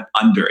thing went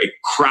under. It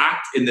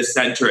cracked in the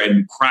center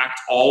and cracked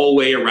all the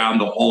way around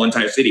the whole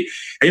entire city.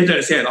 And you have to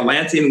understand,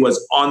 Atlantean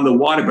was on the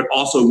water, but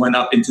also went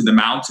up into the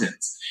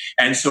mountains.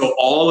 And so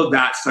all of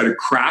that started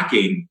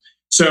cracking.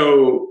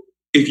 So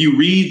if you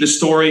read the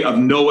story of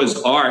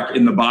Noah's Ark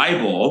in the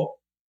Bible,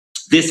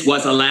 this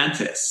was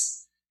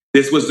Atlantis.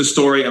 This was the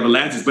story of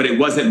Atlantis, but it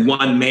wasn't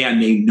one man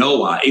named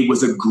Noah. It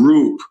was a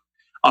group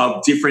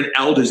of different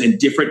elders in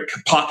different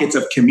pockets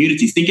of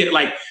communities. Think of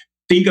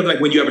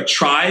like when you have a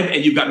tribe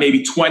and you've got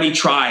maybe 20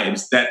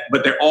 tribes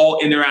but they're all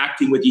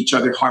interacting with each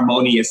other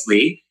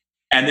harmoniously.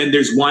 And then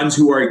there's ones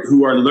who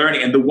are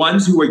learning, and the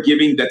ones who are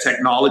giving the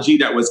technology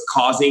that was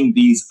causing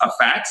these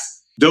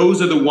effects,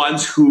 those are the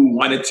ones who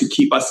wanted to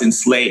keep us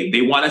enslaved.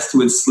 They want us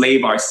to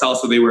enslave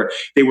ourselves. So they were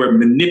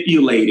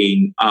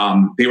manipulating.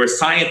 They were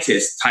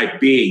scientist type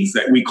beings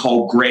that we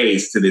call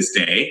Greys to this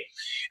day.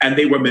 And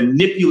they were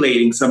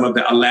manipulating some of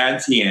the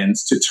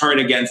Atlanteans to turn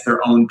against their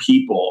own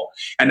people.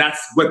 And that's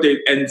what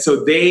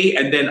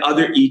and then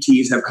other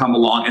ETs have come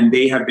along, and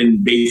they have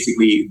been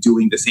basically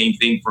doing the same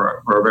thing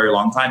for a very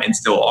long time, and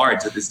still are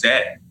to this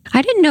day.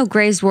 I didn't know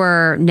Greys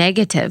were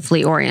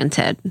negatively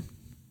oriented.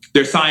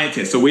 They're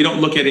scientists, so we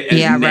don't look at it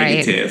as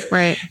negative.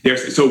 Right.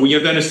 So we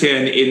have to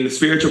understand, in the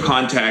spiritual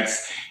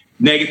context,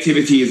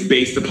 negativity is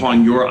based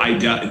upon your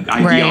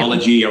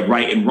ideology of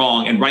right and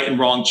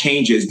wrong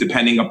changes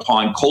depending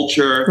upon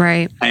culture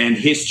and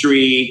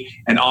history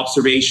and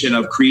observation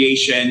of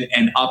creation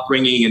and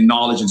upbringing and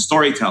knowledge and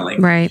storytelling.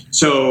 Right.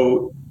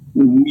 So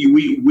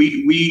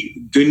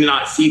we do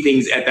not see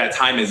things at that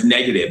time as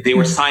negative. They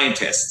were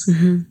scientists.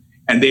 Mm-hmm.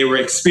 And they were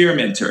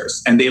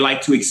experimenters, and they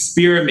like to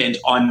experiment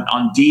on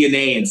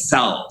DNA and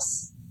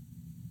cells.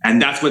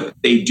 And that's what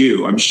they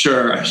do. I'm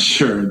sure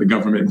the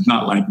government does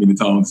not like me to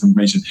tell them this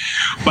information.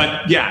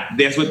 But yeah,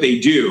 that's what they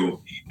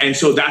do. And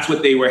so that's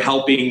what they were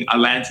helping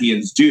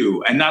Atlanteans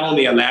do. And not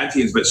only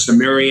Atlanteans, but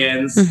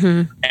Sumerians.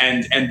 Mm-hmm.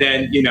 And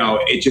then,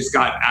 it just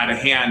got out of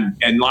hand.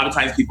 And a lot of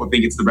times people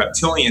think it's the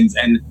reptilians.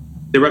 And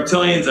the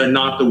reptilians are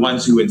not the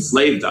ones who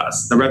enslaved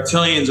us. The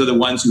reptilians are the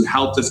ones who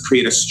helped us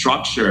create a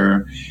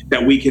structure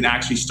that we can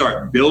actually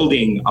start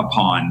building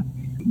upon.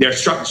 Their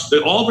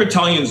structure, all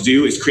reptilians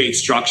do is create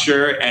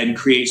structure and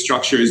create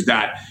structures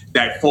that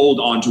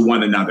fold onto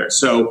one another.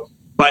 So,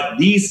 but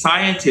these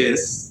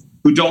scientists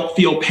who don't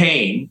feel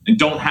pain and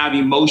don't have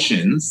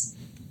emotions,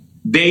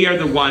 they are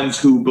the ones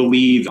who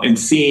believe in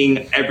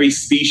seeing every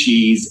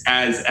species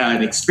as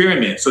an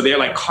experiment. So they're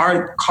like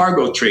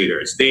cargo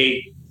traders.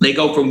 They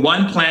go from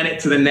one planet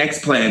to the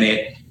next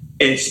planet,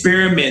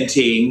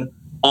 experimenting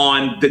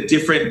on the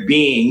different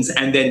beings,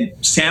 and then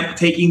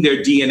taking their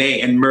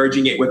DNA and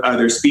merging it with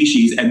other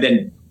species, and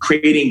then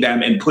creating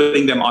them and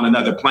putting them on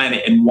another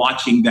planet and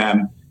watching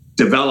them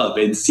develop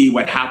and see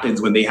what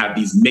happens when they have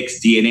these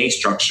mixed DNA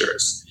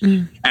structures.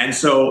 Mm. And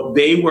so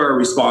they were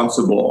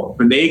responsible.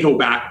 When they go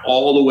back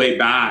all the way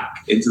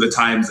back into the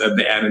times of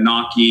the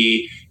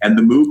Anunnaki and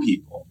the Mu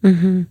people.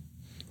 Mm-hmm.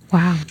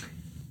 Wow.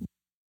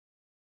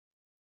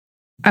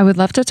 I would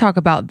love to talk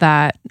about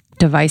that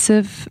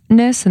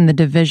divisiveness and the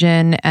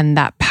division and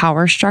that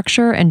power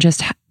structure, and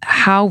just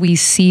how we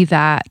see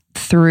that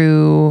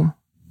throughout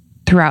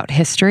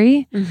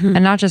history, mm-hmm.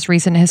 and not just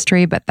recent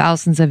history, but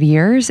thousands of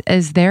years.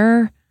 Is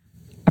there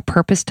a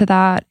purpose to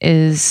that?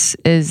 Is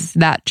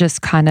that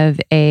just kind of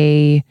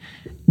a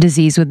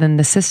disease within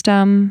the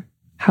system?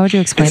 How would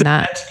you explain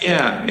that?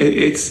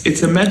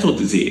 It's a mental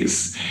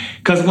disease.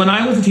 Because when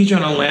I was a teacher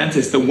on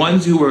Atlantis, the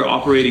ones who were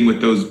operating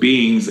with those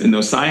beings and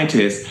those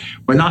scientists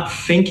were not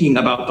thinking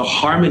about the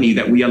harmony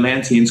that we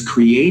Atlanteans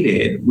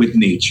created with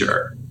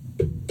nature.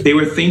 They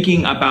were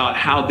thinking about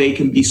how they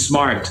can be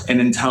smart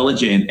and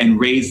intelligent and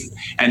raise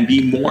and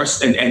be more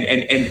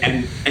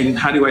and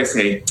how do I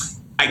say,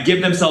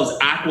 give themselves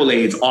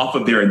accolades off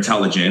of their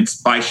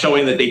intelligence by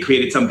showing that they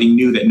created something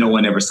new that no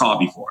one ever saw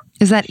before.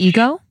 Is that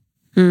ego?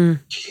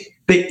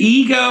 The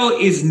ego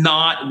is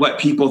not what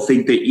people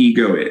think the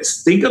ego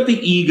is. Think of the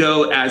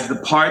ego as the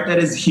part that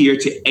is here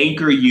to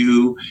anchor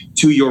you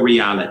to your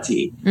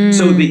reality.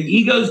 So the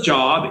ego's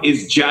job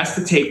is just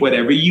to take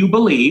whatever you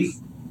believe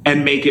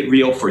and make it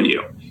real for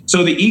you.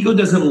 So the ego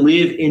doesn't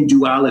live in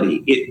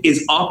duality. It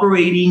is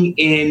operating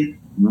in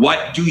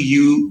what do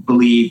you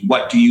believe?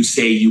 What do you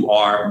say you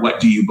are? What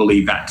do you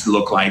believe that to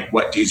look like?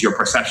 What is your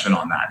perception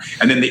on that?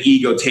 And then the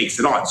ego takes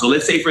it on. So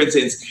let's say, for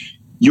instance,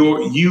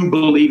 you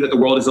believe that the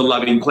world is a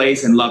loving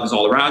place and love is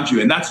all around you,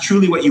 and that's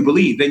truly what you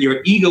believe, then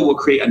your ego will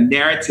create a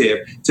narrative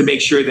to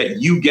make sure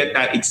that you get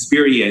that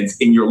experience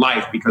in your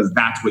life because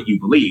that's what you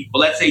believe. But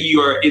let's say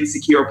you're an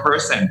insecure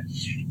person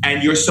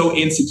and you're so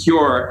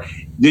insecure,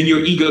 then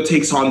your ego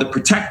takes on the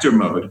protector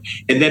mode,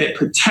 and then it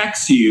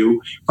protects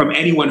you from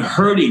anyone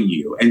hurting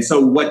you. And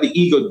so what the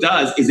ego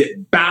does is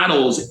it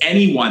battles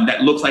anyone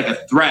that looks like a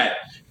threat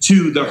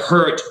to the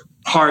hurt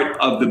part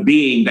of the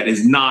being that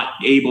is not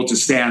able to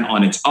stand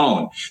on its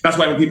own. That's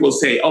why when people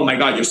say, oh my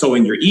God, you're so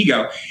in your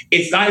ego,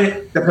 it's not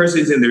that the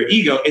person is in their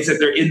ego, it's that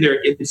they're in their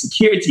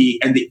insecurity,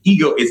 and the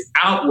ego is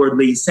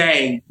outwardly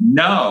saying,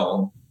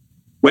 no,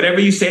 whatever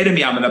you say to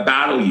me, I'm going to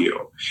battle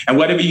you. And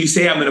whatever you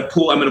say, I'm going to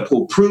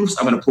pull proofs.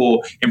 I'm going to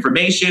pull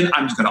information.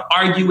 I'm just going to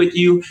argue with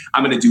you.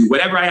 I'm going to do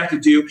whatever I have to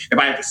do. If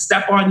I have to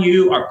step on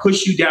you or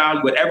push you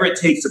down, whatever it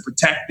takes to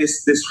protect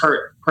this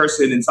hurt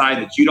person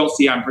inside that you don't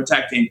see I'm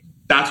protecting,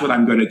 that's what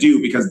I'm going to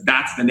do because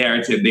that's the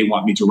narrative they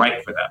want me to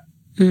write for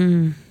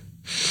them.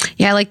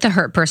 Yeah, I like the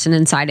hurt person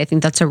inside. I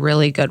think that's a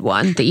really good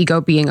one. The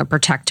ego being a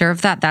protector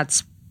of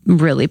that's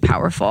really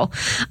powerful.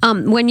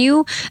 And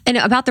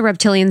about the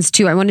reptilians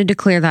too, I wanted to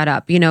clear that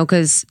up,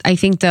 because I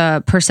think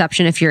the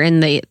perception, if you're in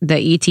the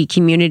ET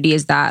community,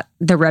 is that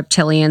the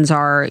reptilians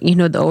are,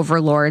 the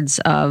overlords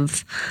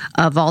of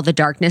all the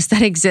darkness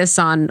that exists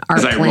on our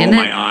planet. I roll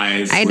my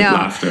eyes with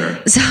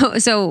laughter.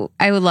 So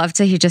I would love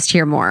to just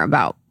hear more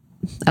about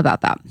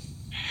that.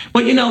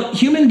 Well,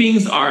 human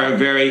beings are a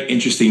very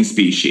interesting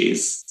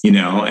species,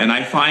 and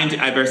I find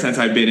ever since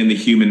I've been in the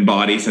human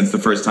body, since the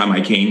first time I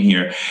came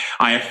here,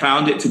 I have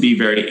found it to be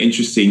very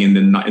interesting in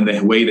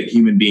the way that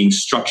human beings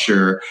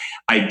structure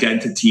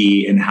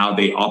identity and how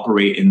they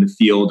operate in the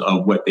field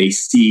of what they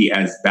see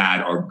as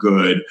bad or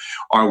good,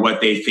 or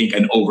what they think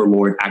an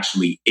overlord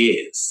actually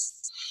is.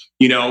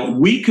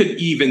 We could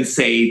even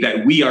say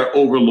that we are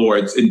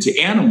overlords into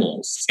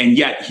animals, and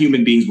yet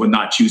human beings would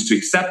not choose to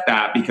accept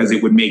that because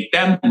it would make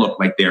them look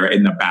like they're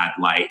in a bad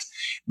light.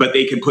 But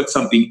they can put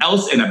something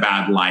else in a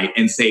bad light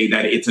and say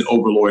that it's an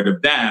overlord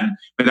of them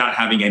without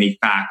having any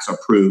facts or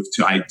proof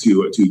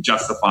to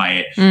justify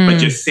it. But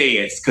just say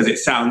it because it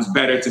sounds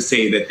better to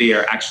say that they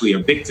are actually a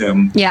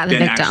victim than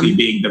actually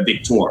being the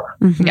victor.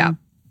 Mm-hmm. Yeah.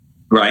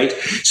 Right?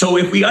 So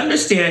if we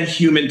understand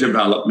human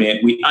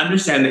development, we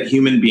understand that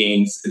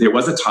there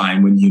was a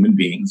time when human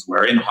beings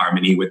were in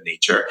harmony with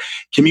nature,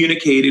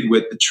 communicated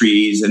with the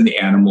trees and the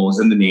animals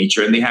and the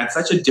nature, and they had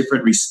such a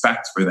different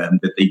respect for them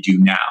that they do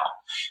now.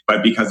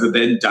 But because of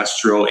the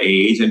industrial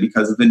age and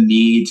because of the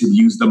need to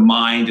use the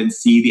mind and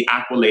see the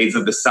accolades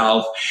of the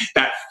self,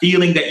 that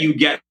feeling that you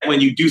get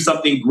when you do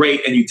something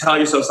great and you tell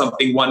yourself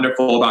something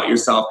wonderful about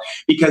yourself,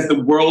 because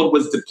the world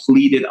was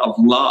depleted of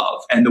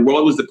love. And the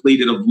world was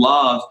depleted of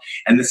love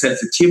and the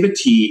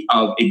sensitivity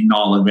of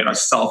acknowledgement, or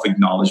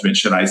self-acknowledgement,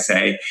 should I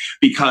say,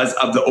 because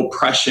of the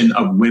oppression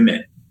of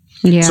women.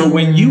 Yeah. So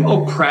when you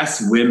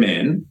oppress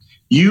women,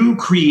 you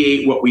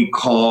create what we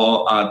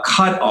call a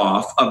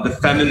cutoff of the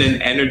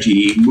feminine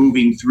energy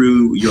moving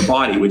through your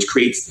body, which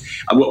creates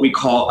what we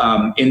call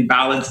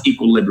imbalanced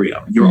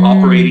equilibrium. You're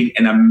operating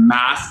in a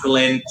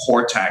masculine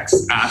cortex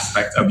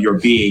aspect of your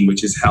being,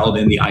 which is held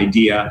in the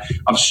idea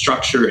of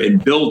structure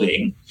and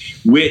building,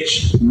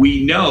 which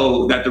we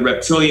know that the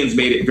reptilians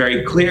made it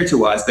very clear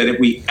to us that if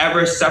we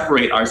ever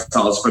separate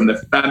ourselves from the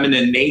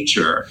feminine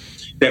nature,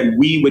 that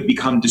we would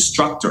become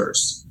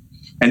destructors.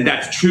 And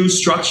that true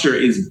structure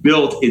is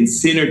built in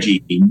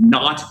synergy,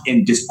 not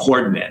in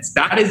discordance.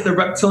 That is the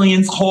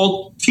reptilians'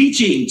 whole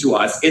teaching to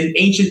us in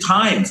ancient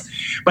times.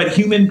 But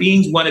human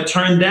beings want to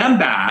turn them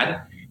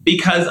bad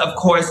because, of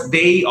course,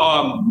 they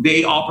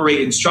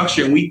operate in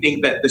structure, and we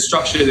think that the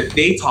structure that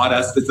they taught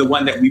us is the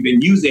one that we've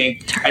been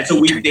using. And so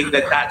we think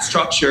that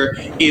structure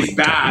is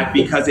bad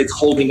because it's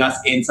holding us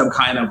in some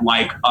kind of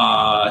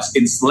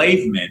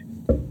enslavement.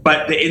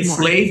 But the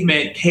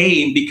enslavement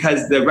came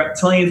because the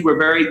reptilians were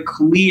very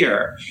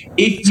clear.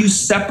 If you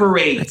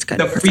separate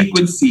the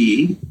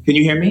frequency, can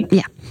you hear me?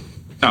 Yeah.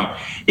 No.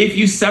 If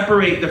you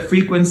separate the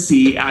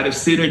frequency out of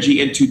synergy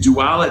into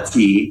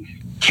duality,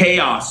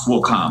 chaos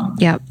will come.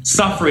 Yep.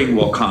 Suffering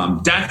will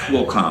come. Death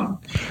will come.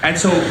 And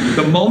so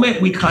the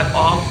moment we cut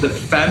off the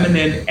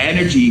feminine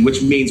energy,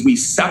 which means we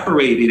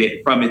separated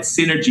it from its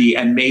synergy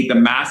and made the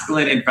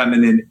masculine and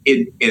feminine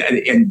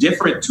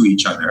indifferent to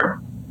each other,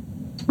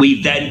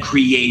 we then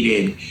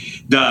created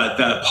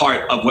the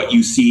part of what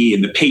you see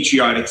in the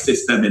patriarchic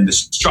system and the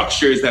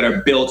structures that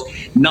are built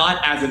not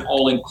as an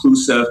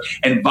all-inclusive,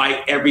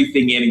 invite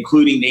everything in,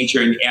 including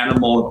nature and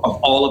animal, of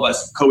all of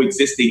us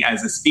coexisting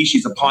as a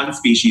species upon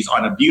species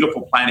on a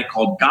beautiful planet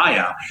called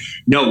Gaia.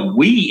 No,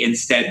 we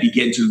instead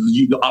begin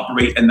to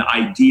operate in the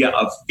idea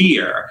of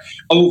fear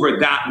over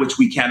that which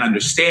we can't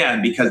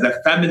understand, because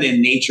the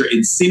feminine nature in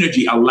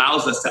synergy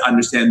allows us to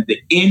understand the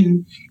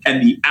in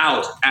and the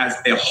out as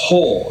a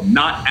whole,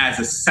 not as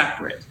a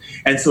separate.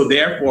 And so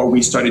therefore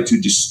we started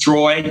to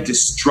destroy,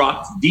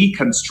 destruct,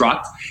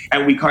 deconstruct,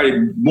 and we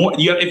started more.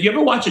 If you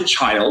ever watch a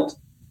child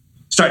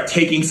start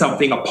taking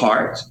something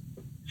apart,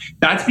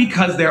 that's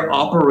because they're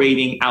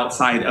operating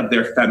outside of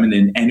their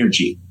feminine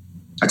energy.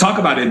 I talk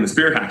about it in the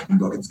Spirit Hacking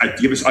book. I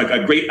give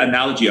a great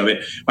analogy of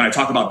it when I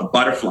talk about the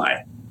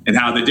butterfly and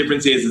how the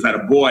difference is that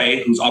a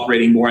boy who's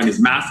operating more in his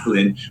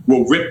masculine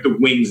will rip the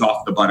wings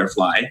off the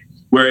butterfly,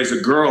 whereas a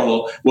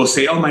girl will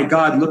say, oh my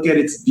God, look at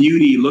its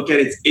beauty, look at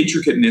its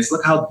intricateness,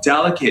 look how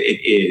delicate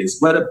it is,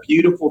 what a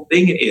beautiful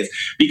thing it is,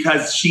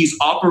 because she's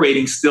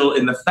operating still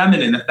in the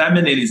feminine. The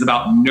feminine is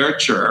about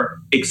nurture,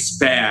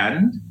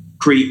 expand,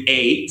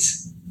 create,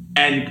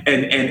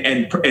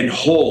 and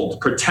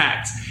hold,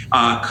 protect,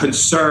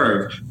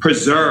 conserve,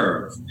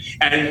 preserve.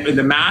 And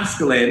the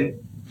masculine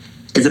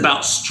is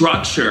about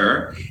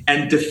structure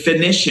and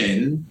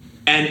definition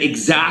and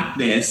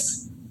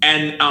exactness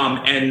and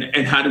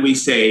how do we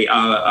say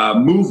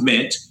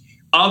movement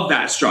of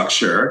that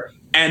structure,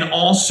 and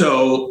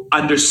also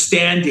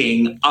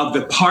understanding of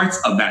the parts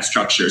of that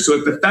structure. So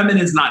if the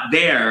feminine is not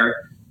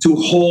there to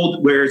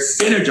hold where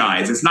it's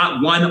synergized, it's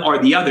not one or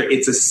the other,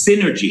 it's a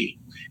synergy.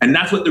 And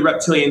that's what the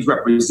reptilians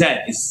represent,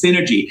 is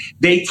synergy.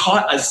 They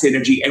taught us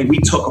synergy, and we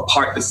took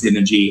apart the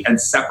synergy and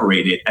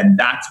separated. And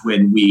that's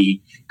when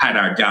we had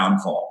our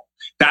downfall.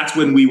 That's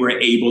when we were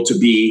able to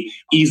be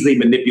easily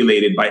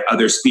manipulated by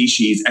other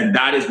species. And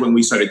that is when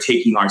we started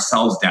taking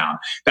ourselves down.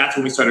 That's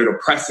when we started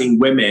oppressing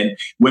women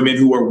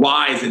who were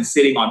wise and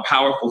sitting on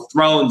powerful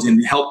thrones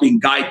and helping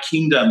guide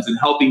kingdoms and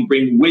helping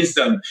bring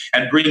wisdom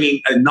and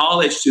bringing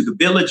knowledge to the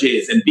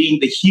villages and being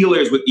the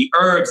healers with the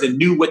herbs and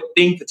knew what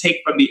thing to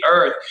take from the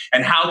earth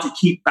and how to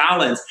keep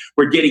balance.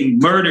 We're getting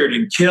murdered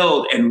and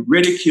killed and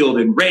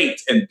ridiculed and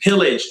raped and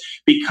pillaged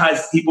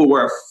because people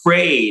were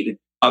afraid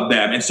of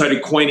them and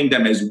started coining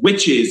them as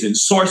witches and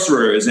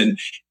sorcerers and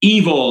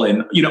evil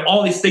and,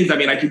 all these things. I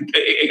mean, I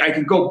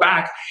can go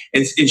back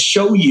and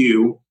show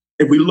you,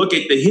 if we look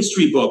at the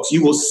history books,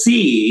 you will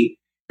see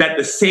that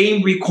the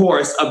same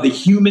recourse of the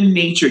human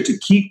nature to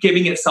keep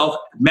giving itself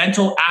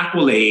mental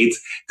accolades,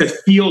 to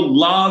feel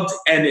loved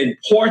and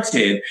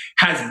important,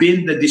 has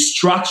been the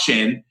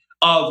destruction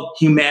of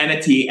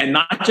humanity, and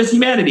not just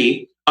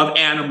humanity, of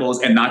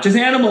animals, and not just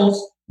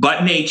animals,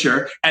 but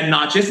nature, and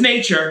not just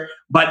nature,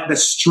 but the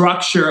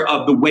structure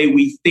of the way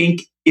we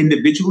think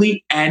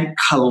individually and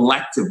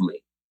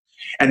collectively.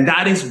 And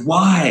that is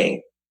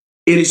why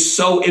it is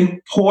so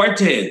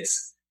important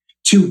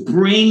to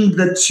bring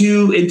the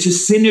two into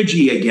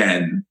synergy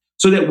again,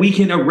 so that we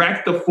can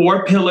erect the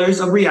 4 pillars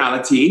of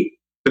reality,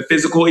 the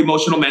physical,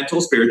 emotional, mental,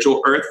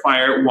 spiritual, earth,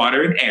 fire,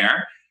 water, and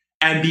air,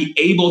 and be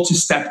able to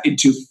step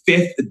into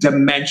 5th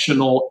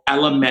dimensional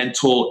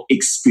elemental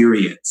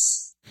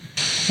experience.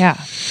 Yeah,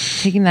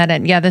 taking that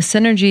in. Yeah, the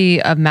synergy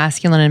of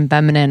masculine and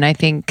feminine, I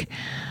think,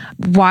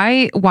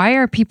 why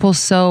are people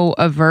so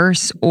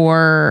averse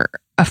or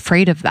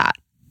afraid of that?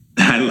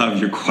 I love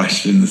your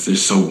questions. They're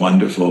so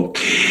wonderful.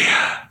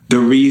 The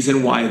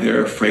reason why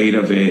they're afraid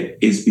of it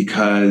is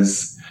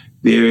because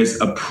there's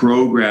a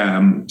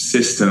program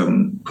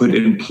system put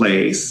in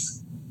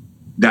place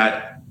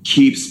that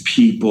keeps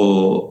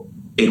people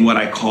in what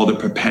I call the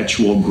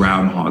perpetual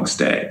Groundhog's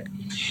Day.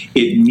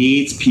 It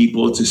needs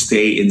people to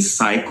stay in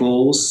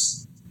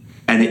cycles,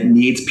 and it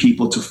needs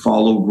people to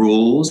follow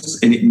rules,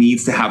 and it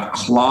needs to have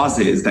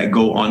clauses that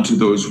go onto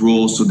those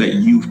rules so that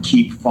you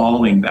keep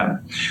following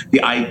them.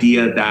 The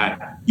idea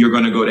that you're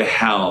going to go to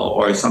hell,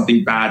 or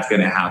something bad's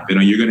going to happen,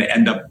 or you're going to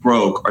end up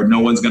broke, or no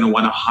one's going to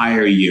want to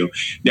hire you.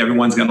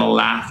 Everyone's going to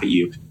laugh at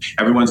you.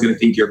 Everyone's going to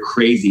think you're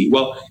crazy.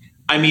 Well,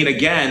 I mean,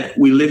 again,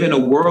 we live in a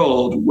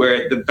world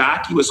where the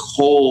vacuous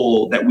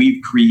hole that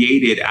we've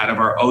created out of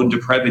our own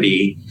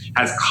depravity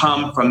has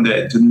come from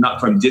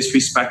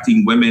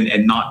disrespecting women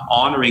and not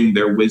honoring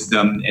their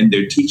wisdom and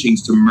their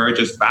teachings to merge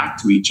us back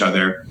to each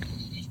other,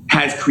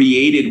 has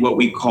created what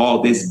we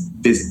call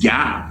this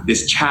gap,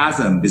 this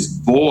chasm, this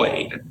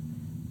void,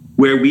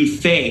 where we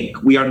think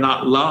we are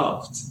not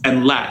loved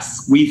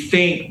unless, we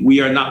think we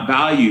are not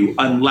valued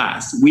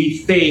unless, we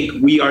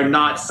think we are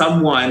not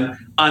someone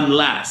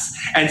unless.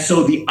 And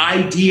so the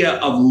idea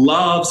of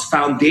love's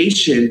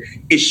foundation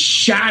is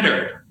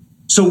shattered.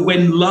 So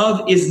when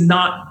love is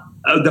not,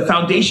 the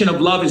foundation of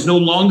love is no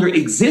longer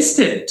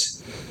existent,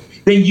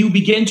 then you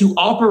begin to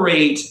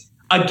operate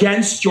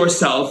against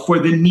yourself for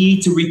the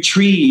need to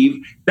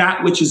retrieve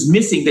that which is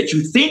missing, that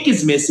you think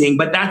is missing,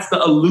 but that's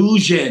the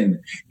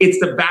illusion. It's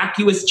the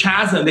vacuous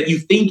chasm that you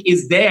think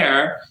is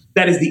there,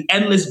 that is the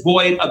endless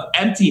void of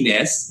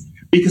emptiness,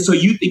 because so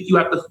you think you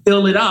have to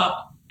fill it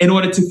up in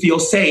order to feel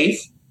safe,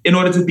 in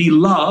order to be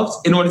loved,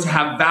 in order to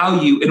have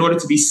value, in order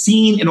to be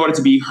seen, in order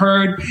to be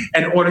heard,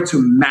 in order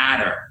to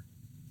matter.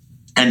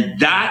 And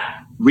that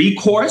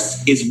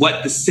recourse is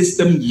what the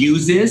system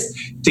uses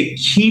to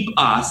keep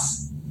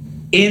us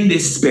in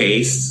this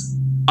space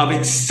of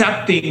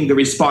accepting the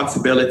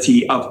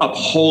responsibility of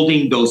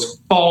upholding those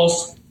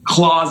false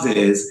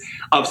clauses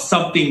of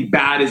something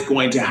bad is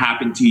going to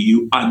happen to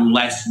you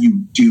unless you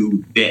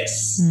do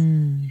this.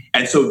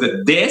 And so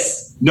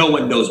this, no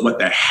one knows what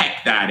the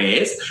heck that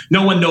is.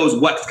 No one knows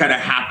what's going to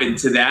happen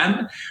to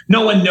them.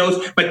 No one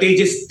knows, but they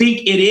just think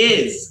it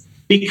is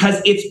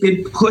because it's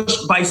been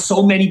pushed by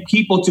so many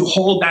people to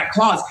hold that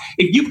clause.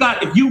 If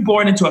you're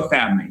born into a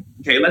family,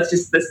 okay, let's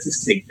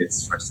just take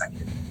this for a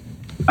second.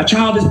 A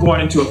child is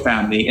born into a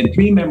family and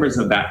 3 members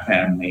of that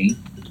family,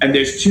 and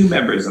there's 2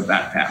 members of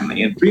that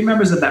family, and 3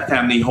 members of that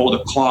family hold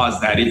a clause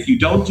that if you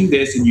don't do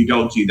this and you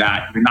don't do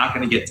that, you're not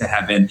going to get to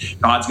heaven.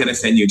 God's going to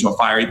send you to a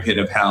fiery pit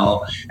of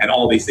hell and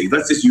all these things.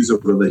 Let's just use a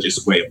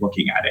religious way of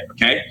looking at it,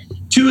 okay?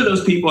 2 of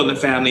those people in the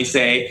family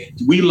say,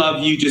 we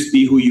love you, just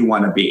be who you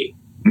want to be.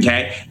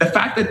 Okay. The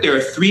fact that there are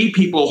 3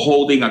 people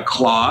holding a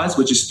clause,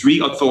 which is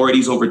 3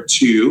 authorities over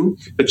 2,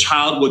 the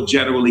child will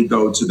generally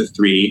go to the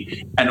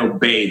 3 and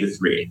obey the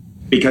 3.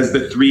 Because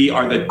the 3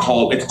 are it's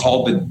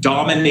called the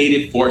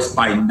dominated force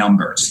by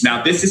numbers.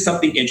 Now, this is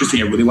something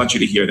interesting. I really want you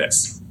to hear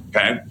this,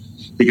 okay?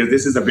 Because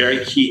this is a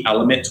very key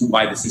element to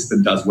why the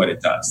system does what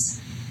it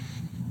does.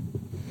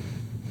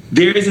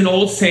 There is an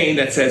old saying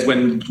that says,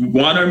 when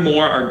 1 or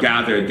more are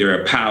gathered,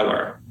 they're a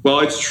power. Well,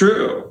 it's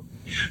true,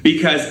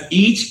 because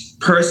each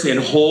person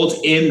holds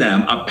in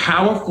them a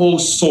powerful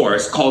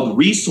source called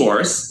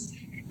resource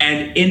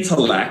and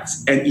intellect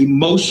and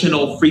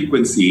emotional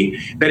frequency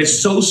that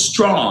is so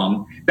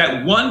strong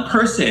that one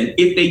person,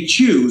 if they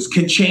choose,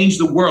 can change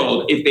the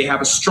world if they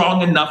have a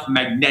strong enough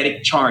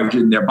magnetic charge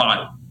in their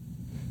body.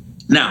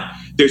 Now,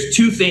 there's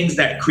 2 things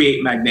that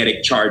create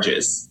magnetic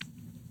charges: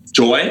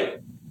 joy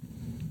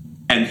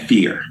and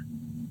fear.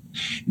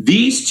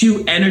 These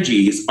 2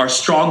 energies are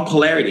strong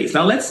polarities.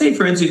 Now, let's say,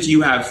 for instance,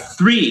 you have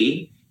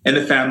 3 in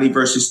the family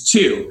versus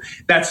 2.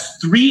 That's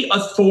 3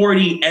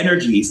 authority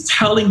energies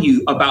telling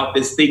you about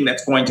this thing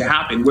that's going to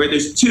happen, where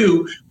there's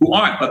 2 who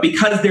aren't. But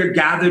because they're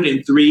gathered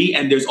in 3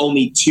 and there's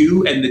only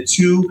 2 and the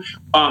 2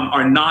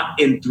 are not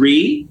in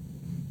 3,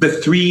 the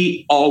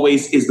 3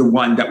 always is the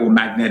one that will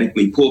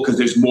magnetically pull, because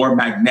there's more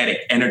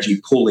magnetic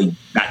energy pulling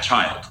that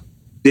child.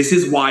 This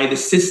is why the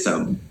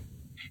system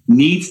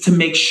needs to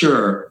make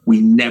sure we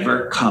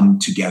never come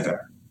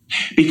together.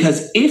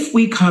 Because if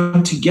we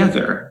come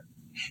together,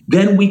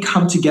 then we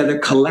come together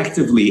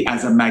collectively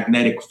as a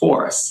magnetic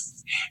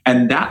force.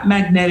 And that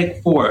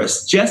magnetic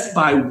force, just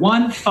by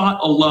one thought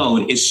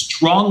alone, is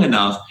strong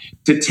enough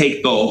to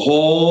take the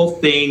whole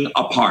thing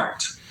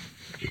apart.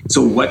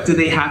 So what do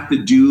they have to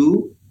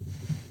do?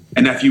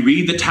 And if you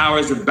read the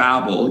Towers of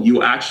Babel,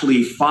 you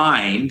actually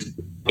find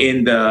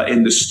in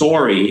the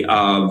story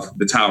of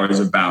the Towers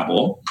of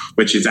Babel,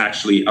 which is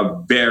actually a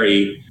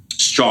very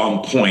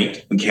strong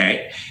point,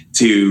 okay,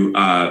 to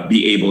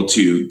be able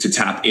to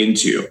tap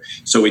into.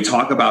 So we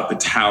talk about the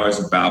Towers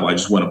of Babel. I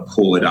just want to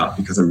pull it up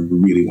because I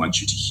really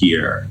want you to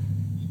hear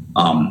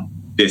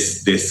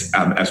this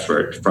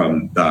effort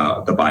from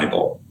the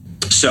Bible.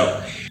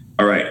 So,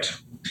 all right.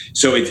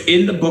 So it's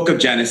in the book of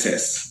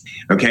Genesis,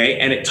 okay,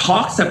 and it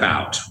talks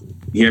about,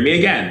 hear me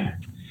again,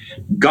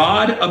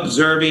 God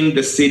observing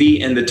the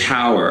city and the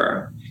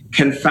tower,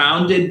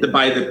 confounded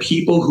by the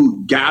people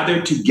who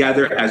gathered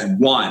together as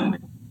one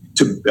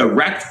to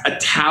erect a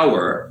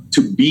tower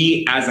to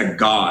be as a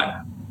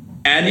god.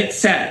 And it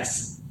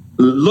says,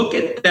 look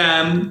at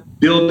them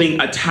building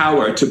a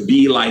tower to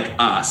be like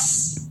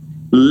us.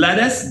 Let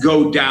us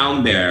go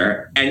down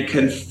there and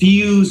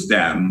confuse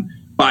them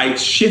by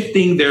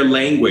shifting their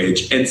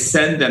language and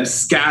send them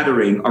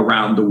scattering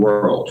around the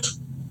world.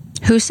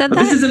 Who said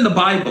that? This is in the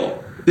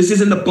Bible. This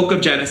is in the book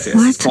of Genesis.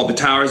 What? It's called the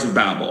Towers of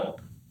Babel.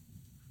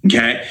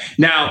 Okay.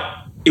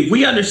 Now, if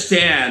we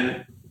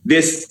understand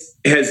this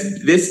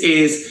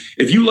is,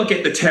 if you look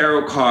at the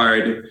tarot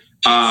card,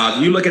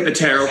 if you look at the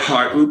tarot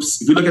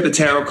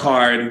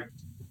card,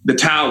 the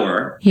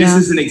tower, This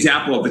is an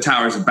example of the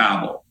Towers of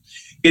Babel.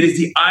 It is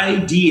the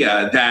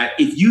idea that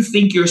if you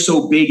think you're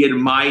so big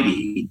and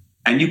mighty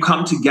and you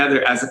come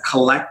together as a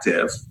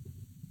collective,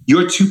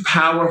 you're too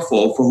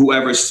powerful for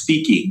whoever's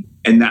speaking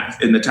in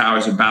the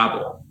Towers of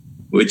Babel,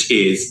 which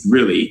is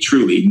really,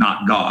 truly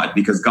not God,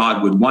 because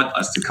God would want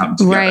us to come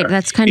together. Right.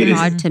 That's kind of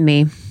odd to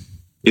me.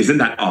 Isn't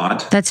that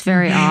odd? That's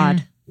very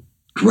odd.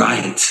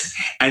 Right.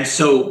 And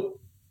so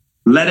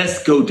let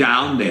us go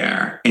down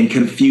there and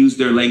confuse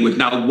their language.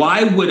 Now,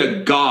 why would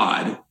a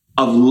God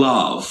of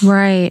love,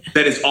 right,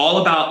 that is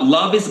all about,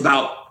 love is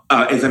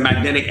a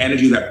magnetic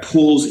energy that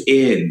pulls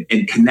in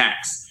and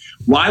connects.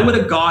 Why would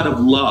a God of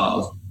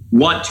love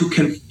want to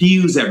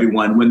confuse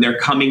everyone when they're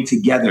coming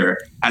together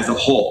as a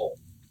whole.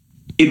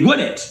 It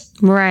wouldn't.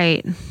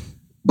 Right.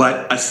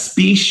 But a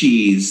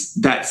species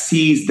that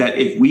sees that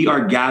if we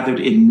are gathered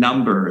in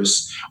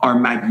numbers, our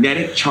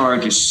magnetic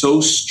charge is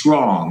so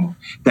strong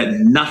that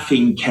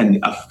nothing can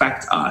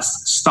affect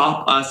us,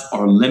 stop us,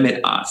 or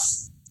limit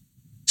us,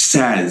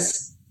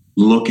 says,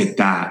 look at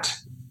that.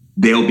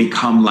 They'll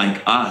become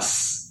like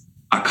us,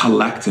 a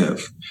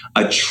collective,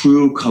 a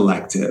true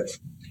collective.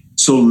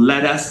 So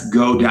let us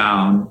go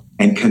down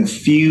and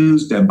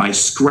confuse them by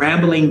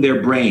scrambling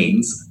their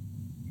brains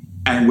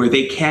and where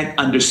they can't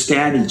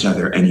understand each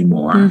other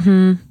anymore,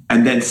 and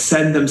then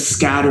send them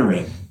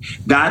scattering.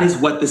 That is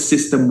what the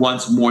system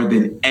wants more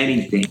than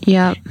anything.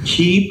 Yep.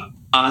 Keep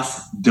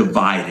us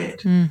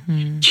divided.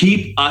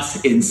 Keep us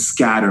in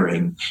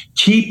scattering.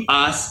 Keep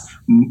us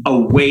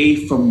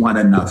away from one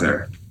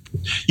another.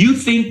 You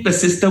think the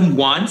system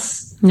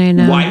wants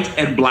white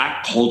and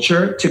black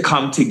culture to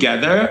come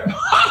together?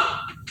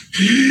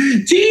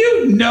 Do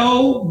you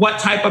know what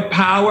type of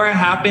power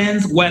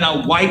happens when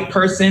a white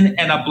person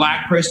and a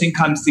black person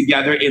comes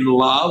together in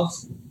love?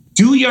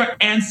 Do your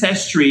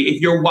ancestry.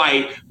 If you're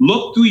white,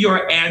 look through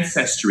your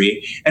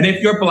ancestry. And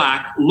if you're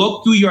black,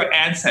 look through your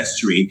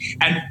ancestry.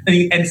 And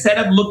instead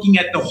of looking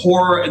at the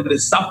horror and the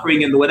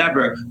suffering and the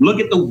whatever,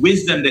 look at the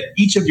wisdom that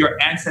each of your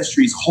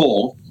ancestries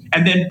hold.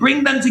 And then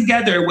bring them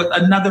together with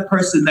another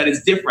person that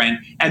is different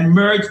and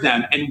merge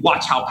them and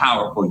watch how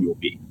powerful you'll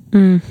be.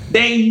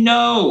 They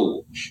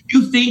know.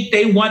 You think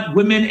they want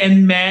women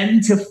and men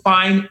to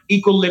find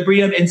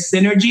equilibrium and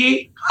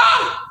synergy?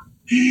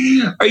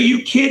 Are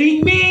you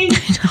kidding me?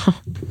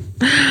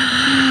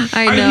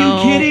 I know.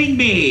 Are you kidding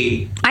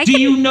me?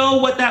 Do you know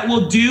what that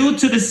will do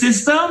to the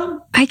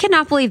system? I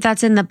cannot believe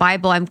that's in the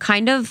Bible. I'm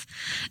kind of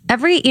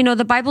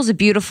the Bible's a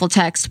beautiful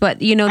text, but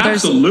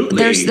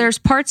there's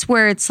parts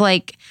where it's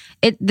like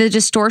the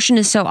distortion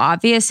is so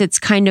obvious. It's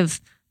kind of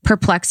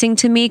perplexing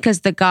to me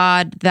because the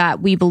God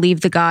that we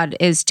believe the God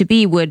is to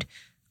be would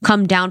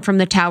come down from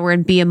the tower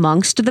and be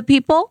amongst the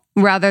people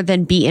rather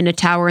than be in a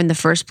tower in the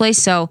first place.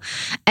 So,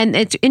 and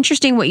it's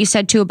interesting what you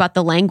said too about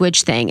the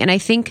language thing. And I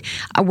think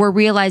we're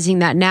realizing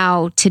that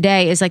now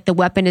today is like the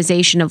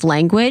weaponization of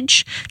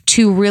language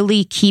to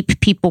really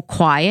keep people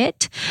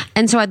quiet.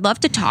 And so I'd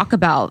love to talk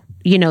about,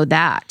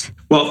 that.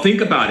 Well,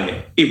 think about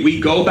it. If we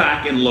go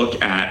back and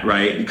look at,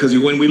 right, because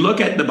when we look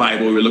at the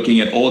Bible, we're looking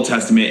at Old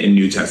Testament and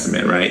New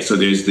Testament, right? So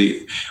there's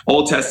the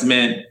Old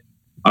Testament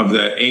of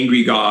the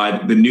angry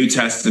God, the New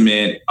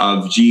Testament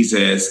of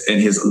Jesus and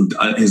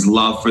his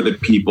love for the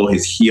people,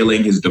 his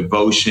healing, his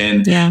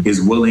devotion, his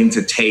willing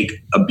to take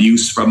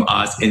abuse from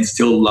us and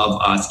still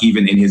love us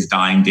even in his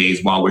dying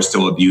days while we're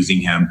still abusing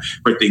him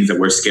for things that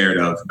we're scared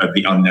of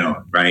the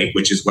unknown, right?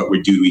 Which is what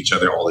we do to each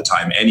other all the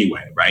time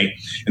anyway, right?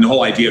 And the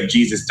whole idea of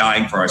Jesus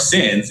dying for our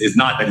sins is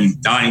not that he's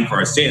dying for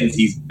our sins.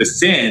 The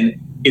sin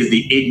is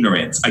the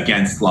ignorance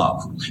against love.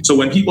 So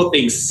when people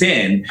think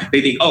sin,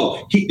 they think,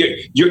 oh,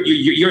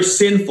 you're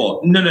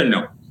sinful.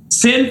 No.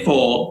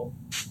 Sinful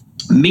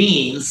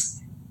means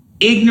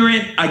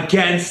ignorant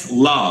against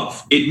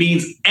love. It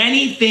means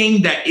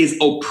anything that is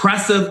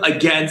oppressive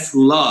against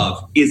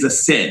love is a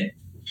sin.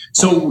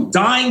 So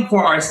dying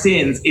for our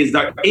sins is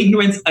the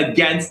ignorance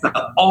against the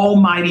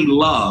almighty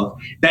love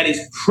that is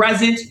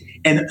present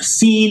and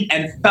seen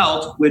and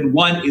felt when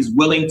one is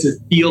willing to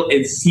feel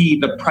and see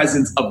the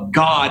presence of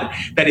God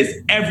that is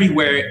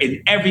everywhere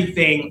in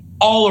everything,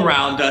 all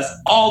around us,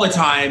 all the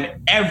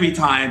time, every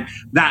time.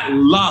 That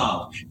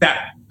love,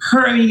 that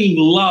permeating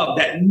love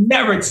that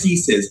never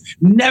ceases,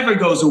 never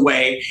goes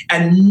away,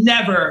 and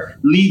never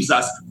leaves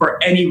us for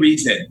any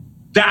reason.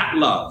 That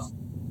love.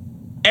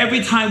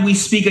 Every time we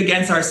speak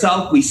against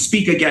ourselves, we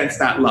speak against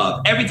that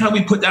love. Every time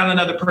we put down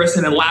another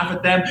person and laugh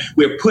at them,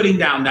 we're putting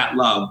down that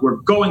love. We're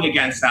going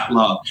against that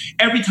love.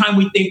 Every time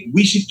we think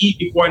we should eat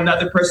before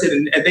another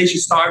person and they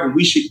should starve and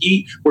we should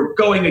eat, we're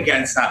going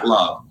against that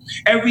love.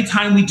 Every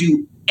time we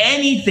do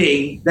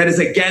anything that is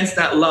against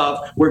that love,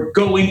 we're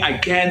going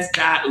against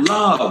that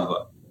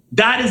love.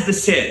 That is the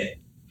sin.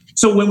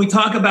 So when we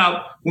talk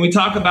about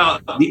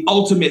the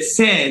ultimate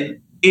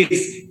sin,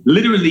 it's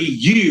literally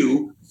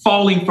you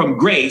falling from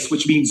grace,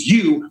 which means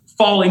you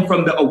falling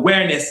from the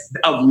awareness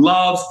of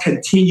love's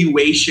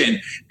continuation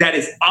that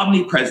is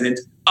omnipresent,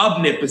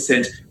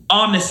 omnipotent,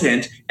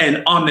 omniscient,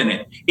 and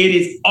omniscient. It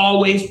is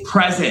always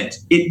present.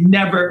 It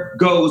never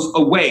goes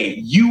away.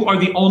 You are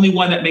the only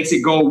one that makes it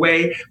go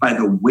away by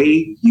the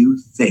way you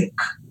think.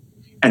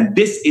 And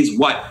this is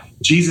what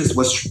Jesus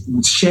was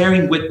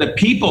sharing with the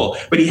people,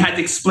 but he had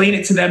to explain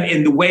it to them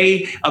in the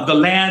way of the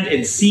land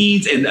and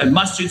seeds and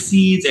mustard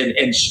seeds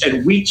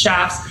and wheat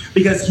chaffs,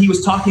 because he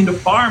was talking to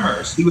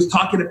farmers. He was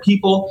talking to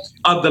people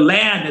of the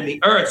land and the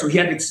earth. So he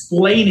had to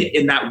explain it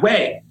in that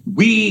way.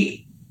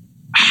 We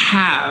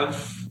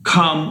have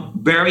come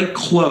very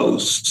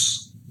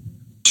close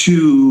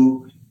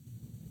to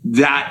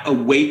that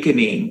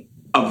awakening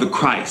of the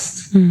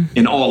Christ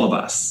in all of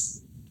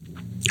us.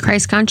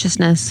 Christ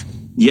consciousness.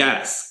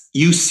 Yes.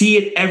 You see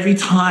it every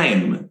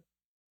time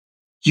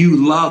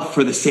you love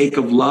for the sake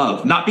of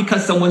love, not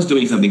because someone's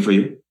doing something for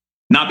you,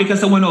 Not because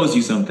someone owes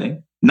you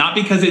something, not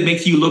because it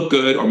makes you look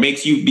good or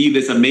makes you be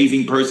this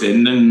amazing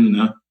person.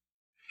 No.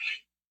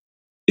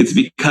 It's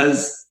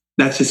because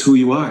that's just who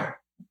you are.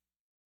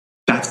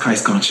 That's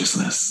Christ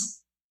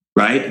consciousness,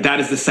 right? That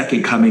is the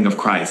second coming of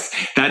Christ.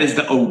 That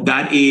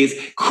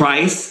is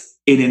Christ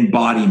in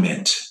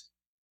embodiment.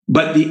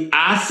 But the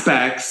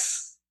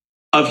aspects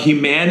of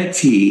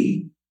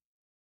humanity,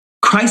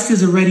 Christ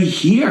is already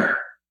here.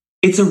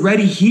 It's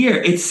already here.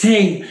 It's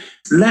saying,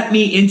 let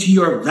me into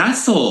your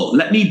vessel.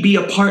 Let me be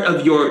a part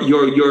of your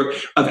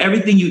of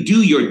everything you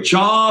do, your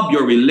job,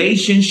 your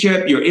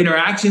relationship, your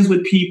interactions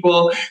with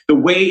people, the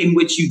way in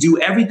which you do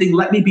everything.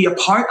 Let me be a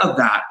part of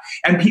that.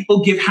 And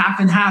people give half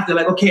and half. They're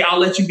like, okay, I'll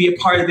let you be a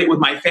part of it with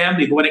my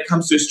family. But when it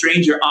comes to a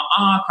stranger,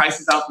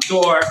 Christ is out the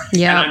door.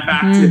 Yeah. And I'm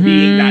back to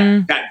being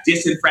that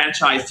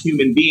disenfranchised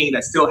human being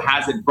that still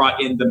hasn't brought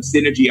in the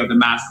synergy of the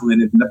masculine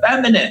and the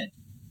feminine.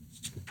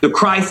 The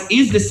Christ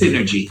is the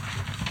synergy.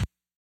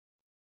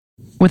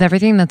 With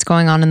everything that's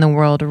going on in the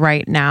world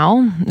right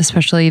now,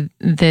 especially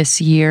this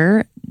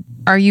year,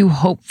 are you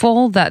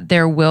hopeful that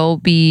there will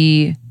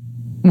be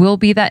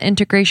that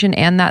integration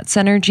and that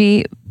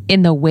synergy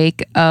in the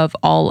wake of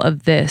all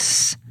of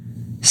this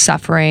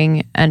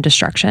suffering and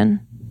destruction?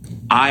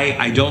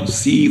 I don't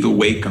see the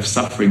wake of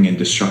suffering and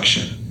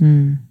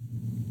destruction.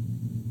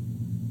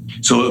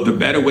 So the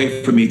better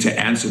way for me to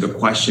answer the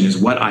question is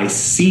what I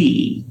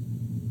see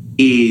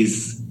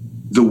is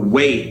the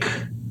wake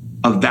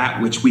of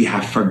that which we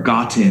have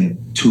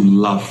forgotten to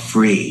love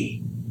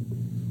free.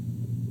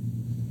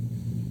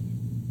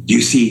 You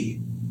see,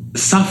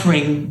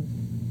 suffering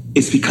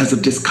is because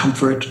of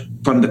discomfort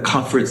from the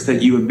comforts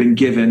that you have been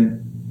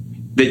given,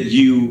 that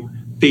you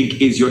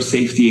think is your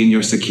safety and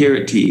your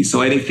security. So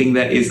anything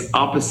that is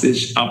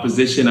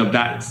opposition of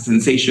that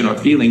sensation or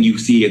feeling, you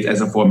see it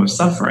as a form of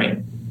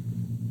suffering.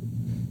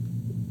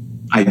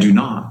 I do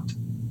not.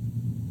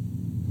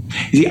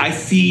 You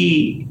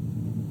see,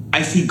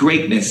 I see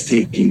greatness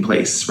taking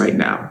place right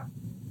now.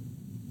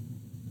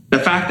 The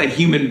fact that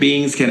human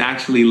beings can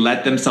actually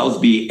let themselves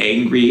be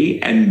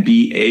angry and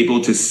be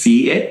able to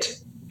see it.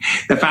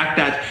 The fact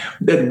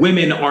that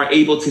women are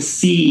able to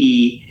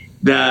see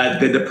the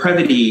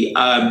depravity,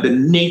 the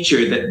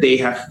nature that they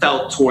have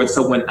felt towards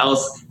someone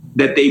else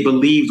that they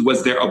believed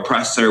was their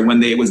oppressor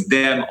when it was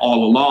them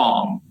all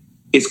along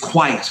is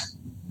quite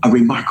a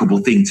remarkable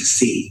thing to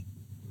see.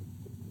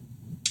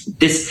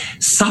 This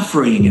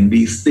suffering and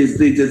these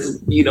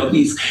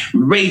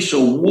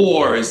racial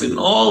wars and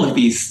all of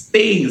these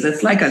things,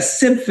 it's like a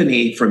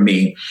symphony for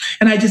me.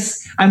 And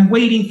I'm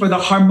waiting for the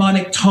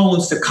harmonic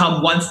tones to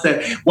come once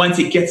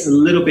it gets a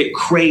little bit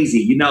crazy,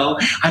 you know?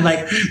 I'm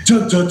like,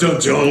 dun, dun, dun,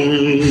 dun.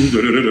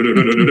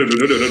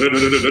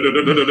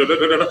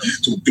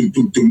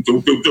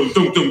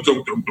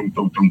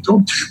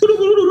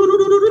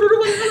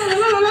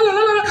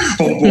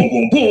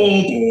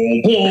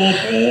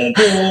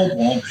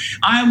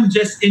 I'm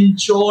just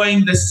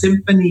enjoying the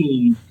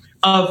symphony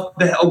of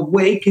the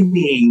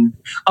awakening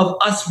of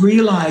us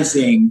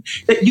realizing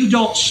that you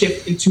don't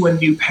shift into a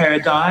new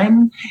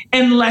paradigm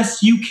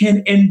unless you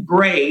can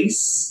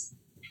embrace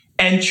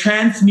and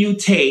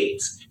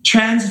transmutate,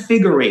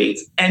 transfigurate,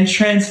 and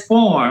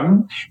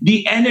transform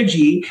the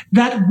energy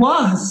that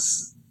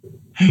was.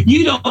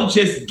 You don't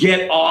just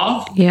get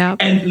off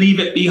and leave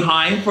it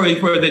behind for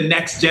the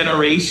next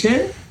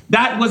generation.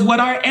 That was what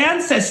our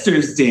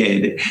ancestors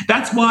did.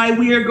 That's why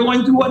we are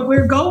going through what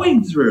we're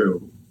going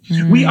through.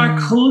 We are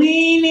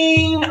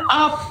cleaning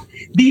up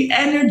the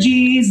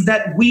energies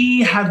that we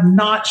have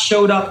not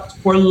showed up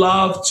for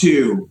love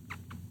to.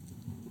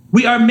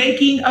 We are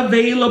making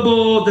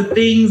available the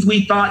things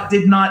we thought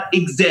did not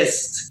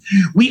exist.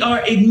 We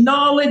are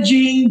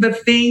acknowledging the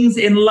things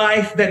in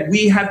life that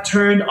we have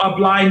turned a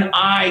blind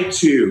eye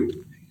to.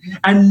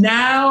 And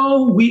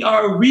now we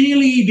are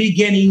really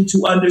beginning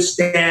to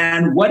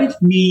understand what it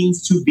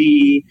means to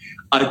be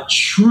a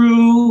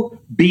true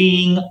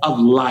being of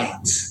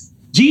light.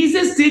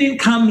 Jesus didn't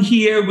come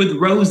here with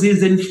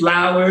roses and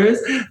flowers.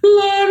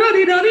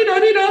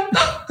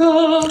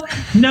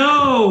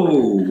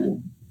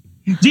 No.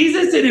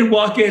 Jesus didn't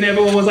walk in,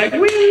 everyone was like, we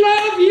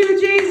love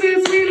you,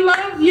 Jesus, we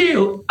love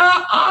you.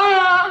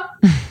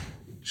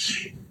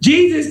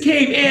 Jesus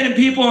came in and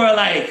people were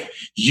like,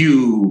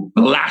 you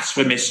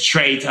blasphemous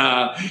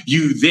traitor,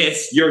 you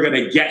this, you're going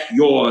to get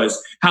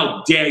yours.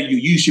 How dare you?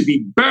 You should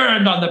be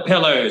burned on the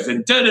pillars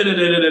and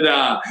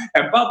da-da-da-da-da-da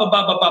and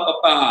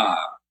ba-ba-ba-ba-ba-ba-ba.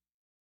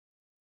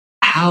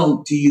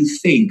 How do you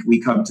think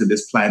we come to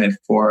this planet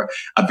for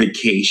a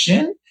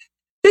vacation?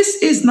 This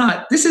is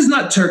not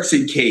Turks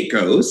and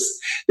Caicos.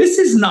 This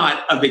is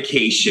not a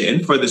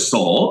vacation for the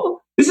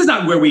soul. This is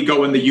not where we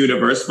go in the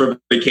universe for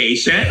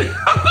vacation.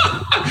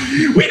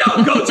 We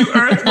don't go to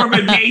Earth for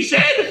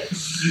vacation.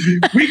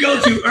 We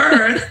go to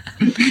Earth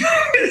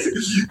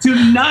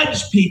to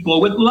nudge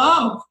people with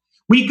love.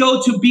 We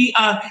go to be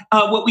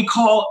what we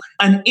call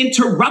an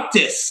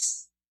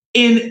interruptus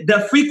in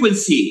the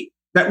frequency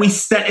that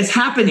is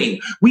happening.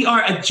 We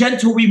are a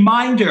gentle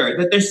reminder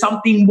that there's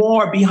something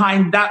more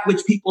behind that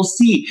which people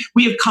see.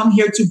 We have come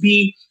here to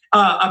be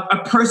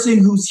a person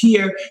who's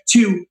here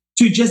to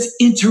just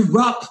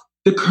interrupt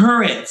the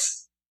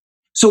currents.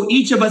 So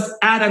each of us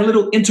add a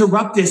little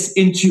interruptus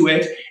into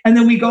it, and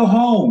then we go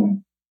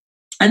home.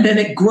 And then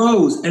it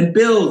grows and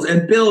builds,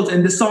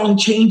 and the song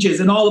changes.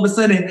 And all of a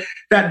sudden,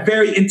 that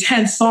very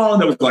intense song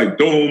that was like,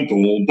 boom,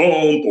 boom,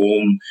 boom,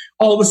 boom,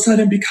 all of a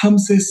sudden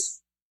becomes this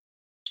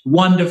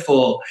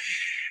wonderful,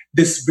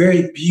 this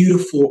very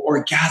beautiful,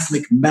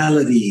 orgasmic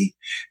melody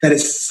that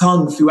is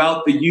sung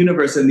throughout the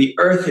universe. And the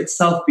earth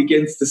itself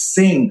begins to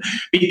sing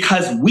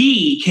because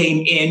we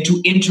came in to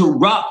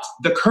interrupt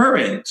the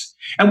current.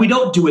 And we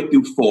don't do it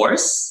through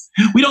force.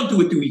 We don't do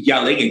it through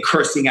yelling and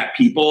cursing at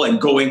people and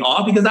going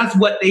off, because that's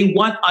what they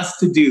want us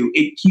to do.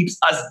 It keeps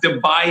us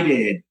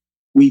divided.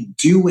 We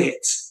do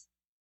it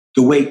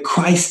the way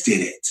Christ did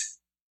it,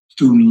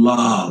 through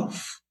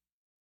love,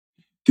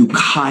 through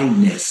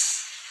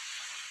kindness,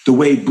 the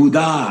way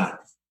Buddha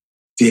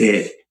did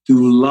it,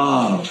 through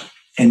love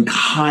and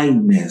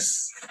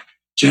kindness,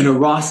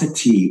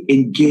 generosity,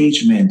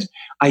 engagement.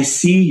 I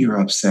see you're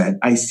upset.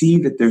 I see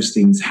that there's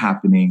things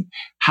happening.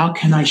 How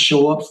can I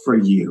show up for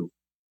you?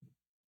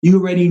 You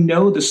already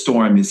know the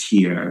storm is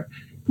here.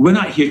 We're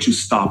not here to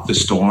stop the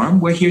storm.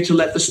 We're here to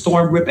let the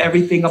storm rip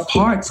everything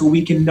apart so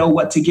we can know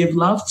what to give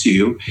love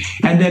to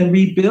and then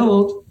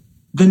rebuild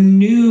the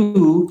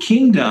new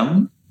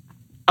kingdom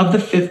of the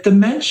fifth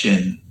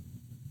dimension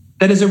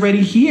that is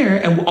already here.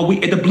 And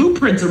the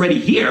blueprint's already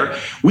here.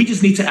 We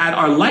just need to add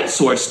our light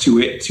source to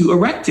it to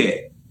erect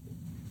it.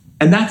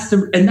 And that's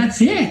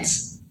it.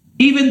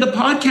 Even the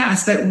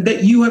podcast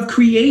that you have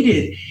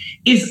created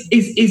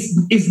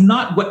is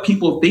not what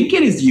people think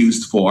it is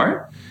used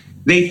for.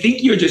 They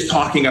think you're just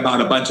talking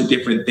about a bunch of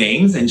different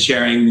things and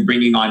sharing,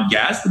 bringing on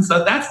guests and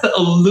stuff. That's the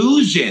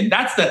illusion.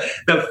 That's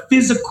the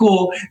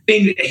physical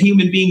thing that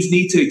human beings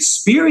need to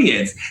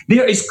experience.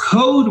 There is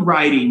code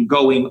writing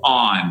going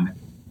on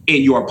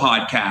in your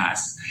podcast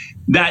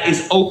that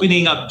is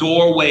opening up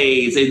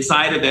doorways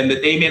inside of them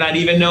that they may not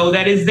even know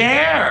that is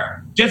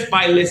there just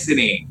by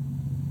listening.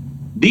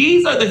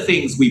 These are the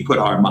things we put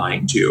our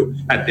mind to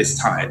at this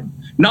time.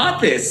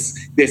 Not this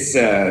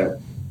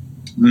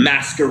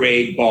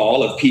masquerade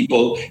ball of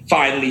people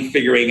finally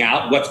figuring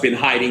out what's been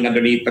hiding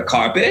underneath the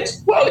carpet.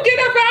 Well, get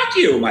a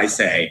vacuum, I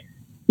say.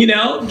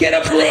 Get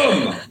a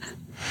broom.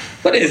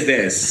 What is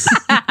this?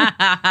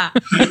 I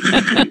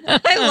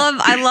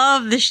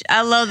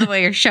love the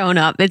way you're showing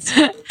up. It's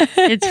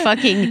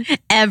fucking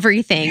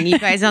everything. You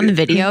guys on the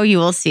video, you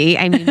will see.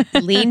 I mean,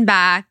 lean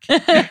back,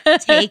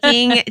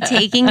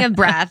 taking a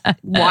breath,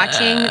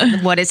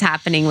 watching what is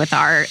happening with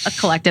our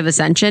collective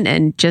ascension,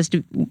 and just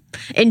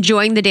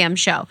enjoying the damn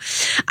show.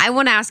 I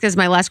want to ask as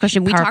my last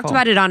question. We talked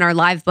about it on our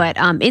live, but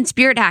in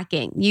spirit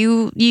hacking,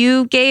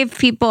 you gave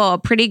people a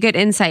pretty good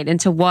insight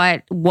into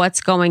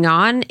what's going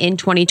on in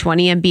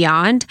 2020 and beyond.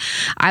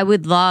 I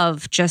would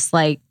love just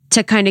like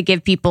to kind of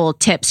give people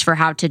tips for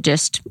how to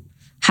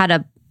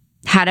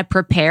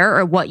prepare,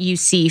 or what you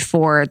see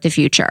for the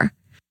future.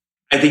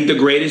 I think the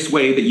greatest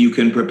way that you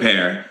can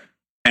prepare,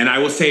 and I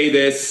will say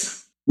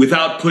this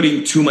without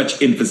putting too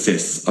much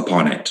emphasis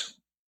upon it,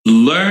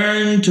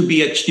 learn to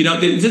be there's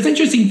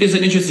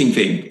an interesting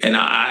thing. And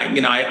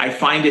I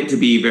find it to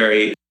be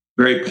very,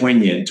 very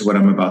poignant to what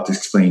I'm about to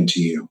explain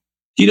to you.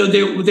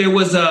 There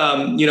was,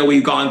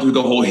 we've gone through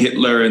the whole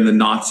Hitler and the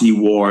Nazi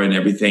war and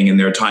everything. And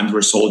there are times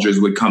where soldiers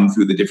would come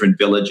through the different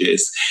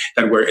villages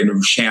that were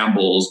in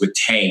shambles with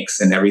tanks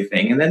and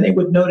everything. And then they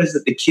would notice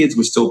that the kids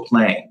were still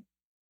playing.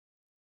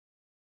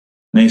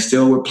 And they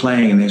still were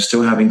playing and they're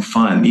still having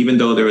fun, even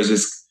though there was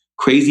this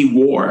crazy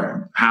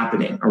war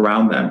happening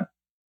around them.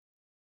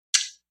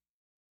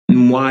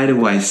 And why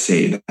do I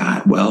say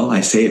that? Well,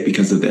 I say it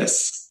because of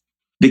this.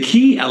 The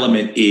key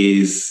element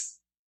is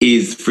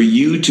for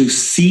you to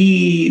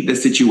see the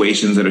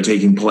situations that are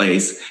taking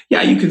place.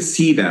 Yeah, you can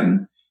see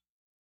them.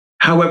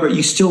 However,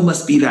 you still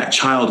must be that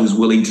child who's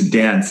willing to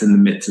dance in the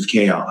midst of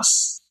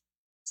chaos.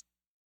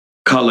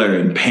 Color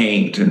and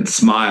paint and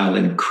smile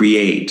and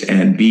create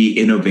and be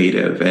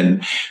innovative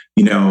and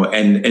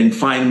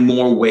find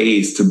more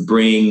ways to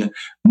bring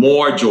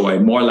more joy,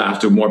 more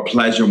laughter, more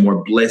pleasure,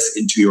 more bliss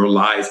into your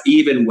lives,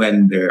 even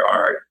when there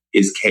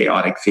is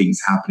chaotic things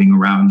happening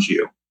around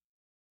you.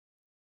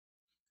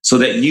 So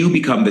that you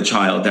become the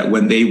child that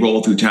when they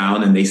roll through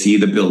town and they see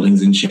the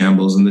buildings in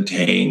shambles and the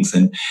tanks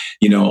and,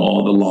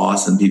 all the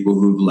loss and people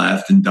who've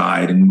left and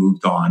died and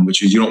moved on,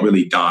 which is you don't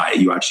really die.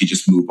 You actually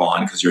just move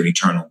on because you're an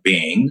eternal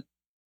being.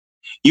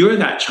 You're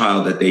that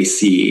child that they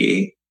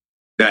see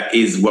that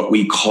is what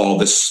we call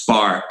the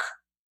spark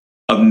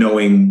of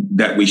knowing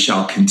that we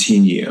shall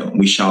continue.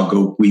 We shall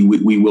go, we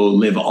will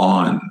live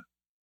on.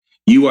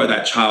 You are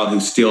that child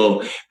who's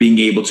still being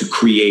able to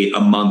create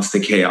amongst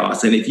the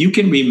chaos. And if you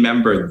can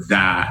remember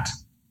that,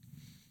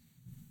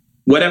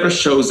 whatever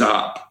shows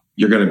up,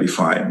 you're going to be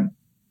fine.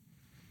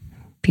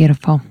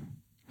 Beautiful.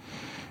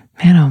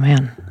 Man, oh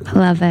man. I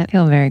love it. I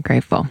feel very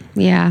grateful.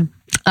 Yeah.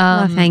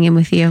 Love hanging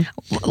with you.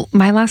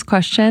 My last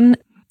question,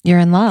 you're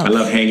in love. I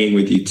love hanging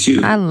with you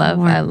too. I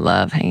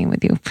love hanging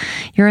with you.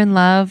 You're in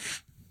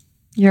love.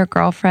 your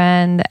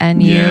girlfriend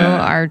and you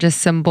are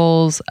just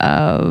symbols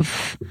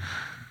of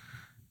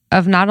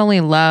not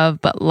only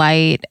love, but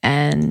light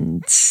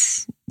and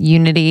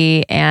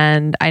unity.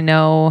 And I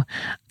know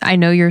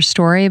your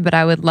story, but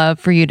I would love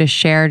for you to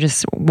share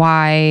just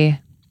why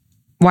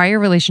your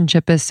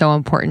relationship is so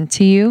important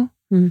to you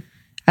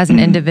as an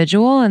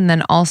individual. And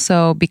then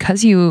also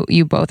because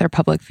you both are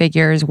public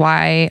figures,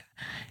 why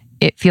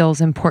it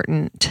feels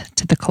important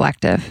to the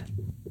collective.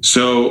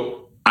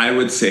 So I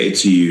would say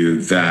to you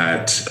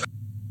that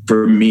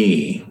for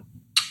me,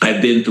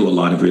 I've been through a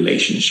lot of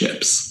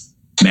relationships,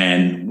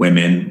 men,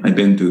 women, I've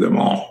been through them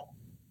all.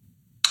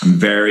 I'm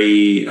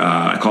very,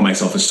 I call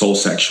myself a soul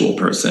sexual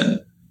person.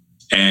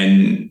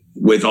 And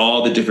with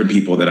all the different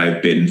people that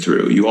I've been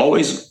through, you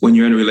always, when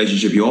you're in a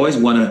relationship, you always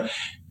want to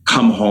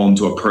come home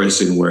to a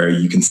person where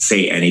you can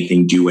say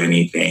anything, do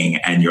anything,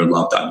 and you're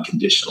loved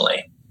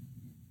unconditionally.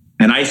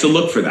 And I used to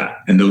look for that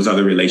in those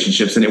other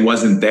relationships, and it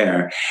wasn't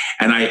there.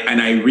 And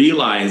I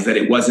realized that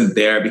it wasn't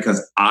there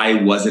because I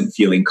wasn't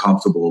feeling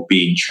comfortable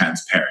being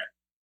transparent.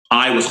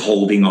 I was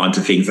holding on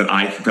to things that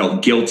I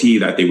felt guilty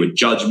that they would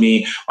judge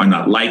me or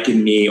not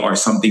liking me or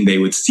something they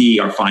would see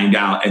or find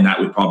out, and that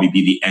would probably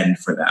be the end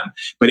for them.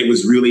 But it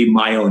was really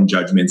my own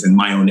judgments and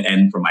my own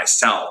end for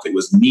myself. It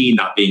was me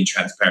not being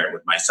transparent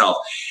with myself.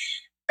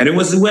 And it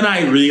was when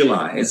I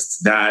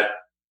realized that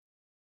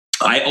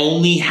I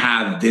only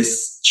have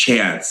this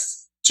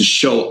chance to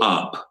show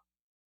up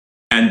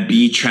and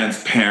be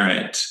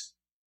transparent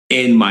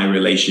in my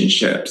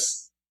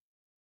relationships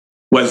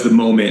was the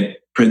moment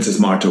Princess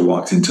Marta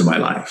walked into my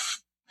life.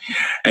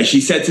 And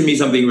she said to me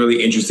something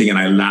really interesting, and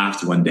I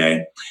laughed one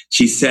day.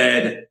 She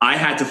said, I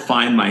had to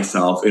find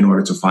myself in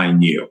order to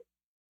find you.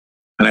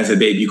 And I said,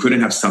 babe, you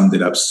couldn't have summed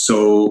it up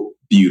so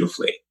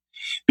beautifully.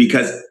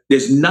 Because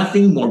there's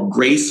nothing more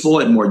graceful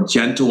and more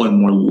gentle and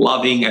more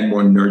loving and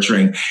more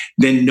nurturing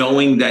than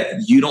knowing that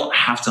you don't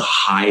have to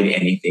hide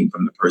anything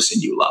from the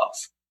person you love.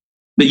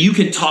 That you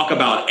can talk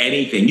about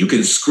anything. You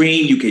can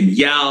scream, you can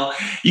yell,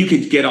 you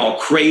can get all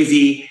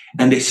crazy,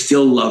 and they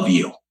still love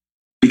you.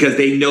 Because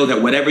they know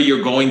that whatever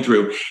you're going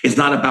through is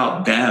not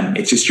about them.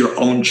 It's just your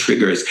own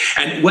triggers.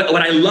 And what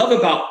I love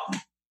about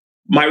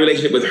my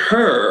relationship with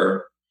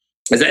her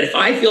is that if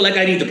I feel like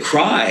I need to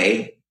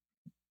cry,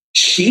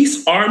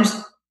 she's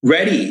arms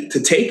ready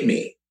to take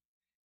me,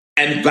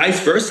 and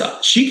vice versa.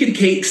 She can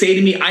say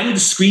to me, I need to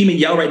scream and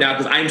yell right now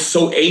because I'm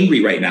so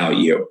angry right now at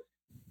you.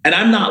 And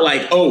I'm not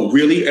like, oh,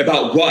 really?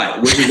 About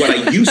what? Which is what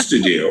I used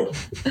to do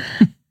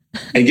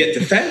and get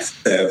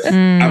defensive.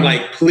 I'm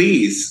like,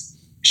 please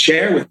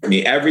share with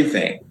me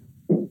everything.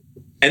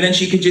 And then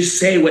she can just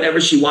say whatever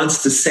she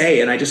wants to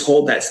say. And I just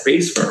hold that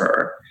space for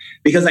her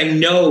because I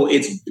know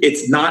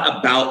it's not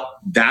about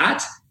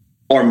that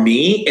or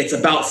me, it's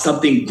about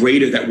something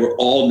greater that we're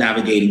all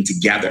navigating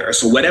together.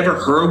 So whatever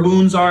her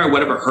wounds are,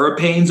 whatever her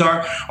pains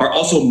are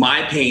also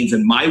my pains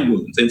and my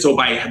wounds. And so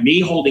by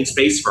me holding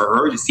space for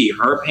her to see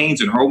her pains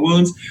and her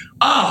wounds,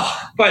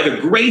 by the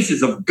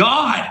graces of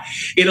God,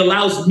 it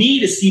allows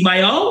me to see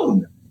my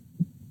own.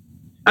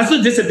 That's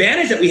the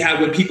disadvantage that we have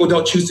when people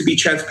don't choose to be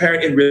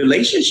transparent in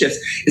relationships,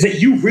 is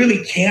that you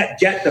really can't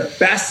get the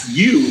best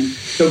you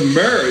to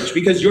merge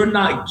because you're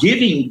not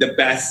giving the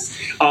best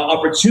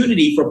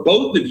opportunity for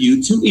both of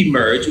you to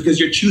emerge because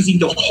you're choosing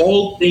to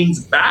hold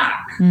things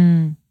back.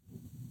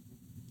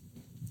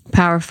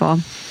 Powerful.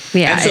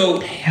 Yeah. And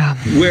so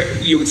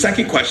your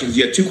second question,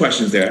 you had two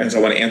questions there, and so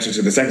I want to answer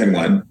to the second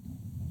one.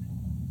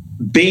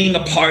 Being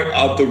a part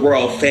of the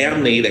royal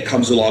family that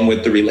comes along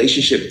with the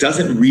relationship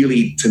doesn't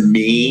really, to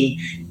me,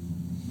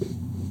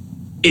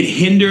 it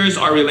hinders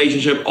our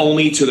relationship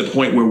only to the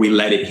point where we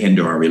let it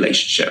hinder our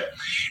relationship.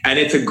 And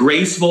it's a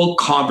graceful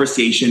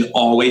conversation,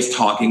 always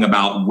talking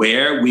about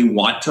where we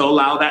want to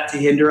allow that to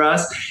hinder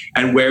us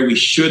and where we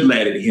should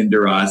let it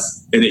hinder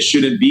us. And it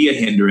shouldn't be a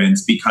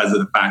hindrance because of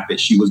the fact that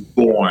she was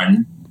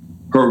born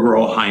Her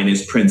Royal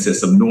Highness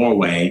Princess of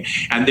Norway.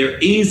 And there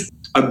is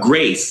a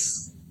grace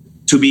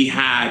to be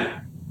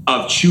had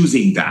of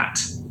choosing that,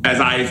 as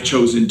I've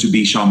chosen to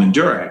be Shaman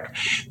Durek.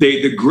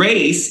 The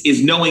grace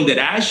is knowing that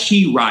as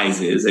she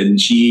rises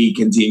and she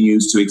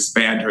continues to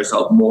expand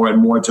herself more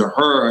and more to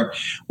her,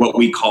 what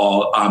we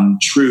call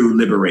true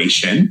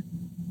liberation,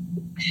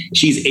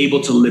 she's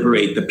able to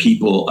liberate the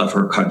people of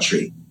her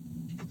country,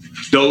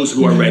 those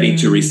who are ready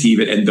to receive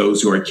it and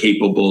those who are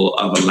capable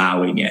of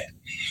allowing it.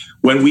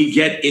 When we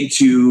get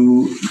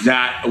into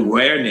that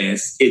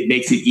awareness, it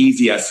makes it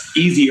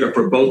easier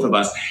for both of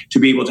us to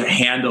be able to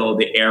handle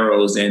the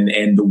arrows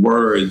and the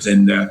words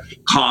and the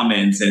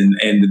comments and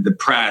the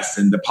press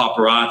and the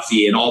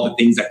paparazzi and all the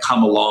things that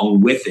come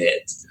along with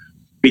it.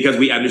 Because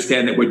we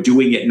understand that we're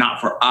doing it not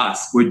for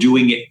us, we're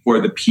doing it for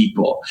the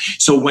people.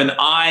 So when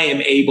I am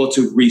able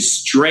to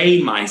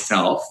restrain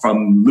myself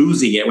from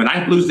losing it, when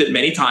I've lost it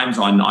many times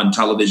on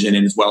television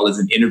and as well as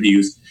in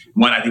interviews,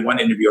 I think one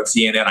interview on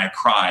CNN, I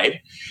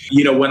cried.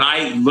 When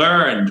I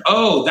learned,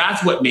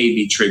 that's what made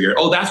me triggered.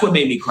 That's what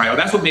made me cry.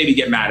 That's what made me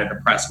get mad at the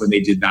press when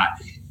they did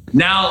that.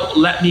 Now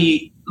let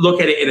me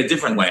look at it in a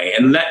different way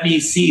and let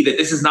me see that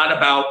this is not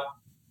about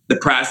the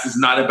press. This is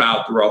not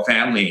about the royal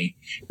family.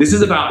 This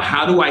is about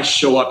how do I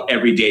show up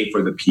every day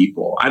for the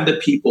people. I'm the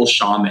people's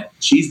shaman.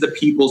 She's the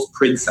people's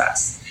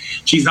princess.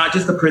 She's not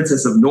just the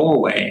princess of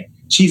Norway.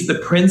 She's the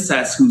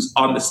princess who's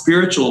on the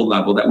spiritual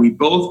level that we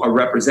both are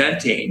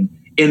representing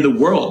in the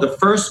world. The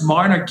first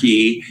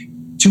monarchy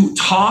to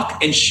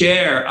talk and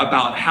share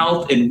about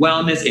health and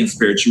wellness and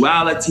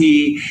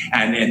spirituality,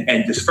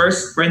 and this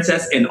first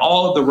princess in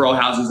all of the royal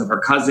houses of her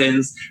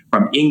cousins,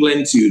 from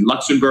England to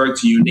Luxembourg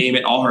to you name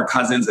it, all her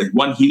cousins, like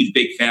one huge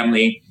big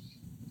family,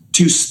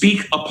 to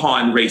speak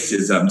upon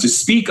racism, to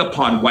speak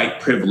upon white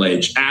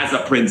privilege as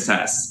a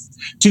princess,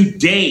 to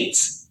date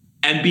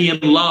and be in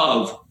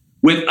love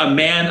with a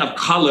man of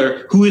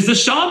color who is a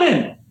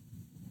shaman.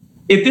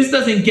 If this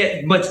doesn't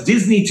get much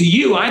Disney to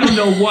you, I don't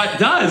know what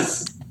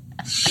does.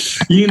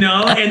 You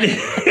know, and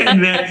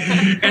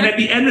at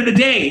the end of the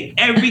day,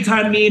 every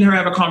time me and her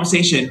have a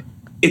conversation,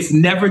 it's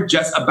never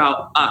just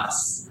about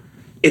us.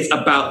 It's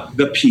about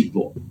the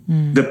people,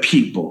 the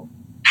people.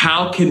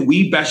 How can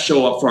we best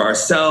show up for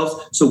ourselves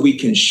so we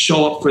can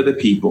show up for the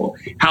people?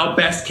 How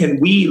best can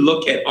we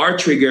look at our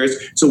triggers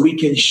so we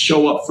can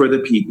show up for the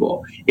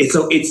people? It's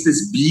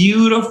this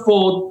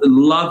beautiful,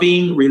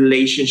 loving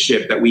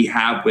relationship that we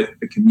have with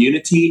the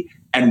community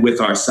and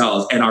with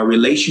ourselves, and our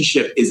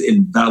relationship is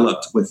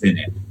enveloped within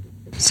it.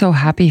 So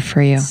happy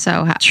for you.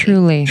 So happy.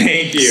 Truly.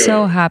 Thank you.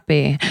 So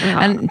happy.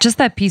 Yeah. And just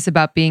that piece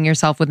about being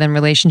yourself within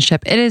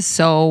relationship, it is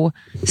so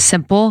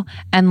simple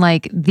and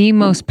like the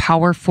most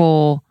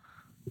powerful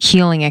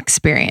healing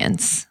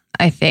experience,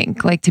 I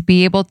think. Like to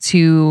be able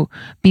to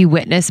be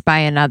witnessed by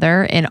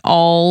another in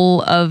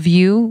all of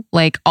you,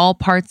 like all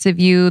parts of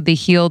you, the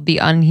healed, the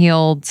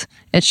unhealed.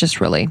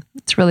 It's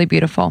really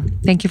beautiful.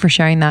 Thank you for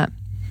sharing that.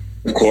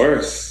 Of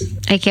course.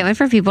 I can't wait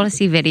for people to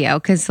see video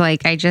because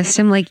like I just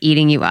am like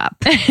eating you up.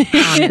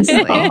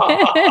 Honestly.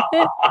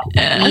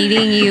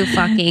 Eating you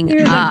fucking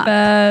You're up. The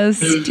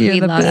best. You're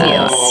the love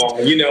best. Oh,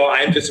 you know,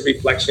 I'm just a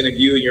reflection of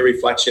you and you're a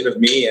reflection of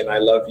me. And I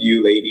love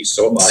you ladies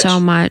so much.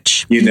 So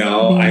much. You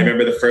know, I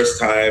remember the first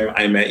time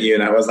I met you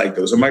and I was like,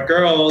 those are my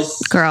girls.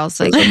 Girls.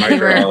 Like Those are my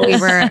girls. we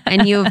were,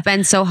 and you have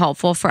been so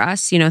helpful for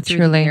us, you know,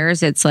 through the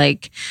years. It's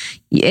like,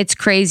 it's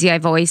crazy.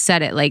 I've always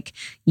said it, like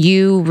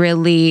you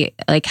really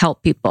like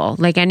help people.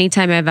 Like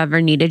anytime I've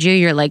ever needed you,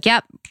 you're like,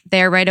 yep,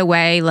 there right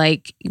away.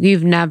 Like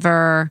you've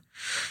never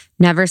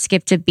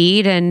skipped a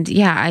beat. And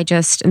yeah, I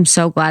just am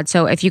so glad.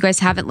 So if you guys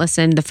haven't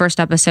listened, the first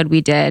episode we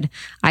did,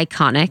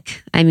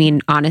 iconic. I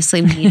mean,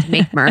 honestly, we need to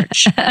make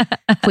merch.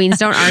 Queens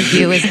don't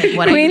argue is like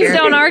what Queens I hear.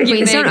 don't argue.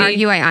 Queens don't baby.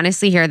 argue. I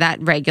honestly hear that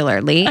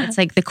regularly. It's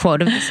like the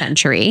quote of the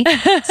century.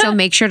 So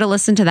make sure to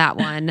listen to that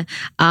one.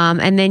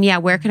 And then, yeah,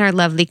 where can our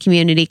lovely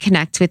community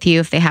connect with you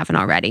if they haven't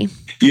already?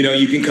 You know,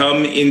 you can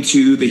come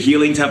into the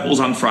healing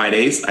temples on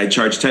Fridays. I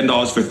charge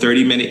 $10 for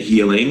 30-minute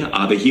healing.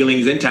 The healing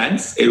is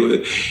intense.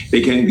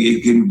 It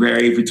can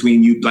vary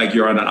between you, like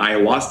you're on an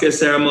ayahuasca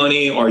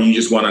ceremony or you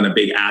just went on a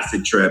big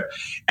acid trip.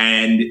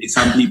 And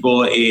some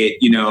people,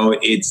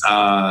 it's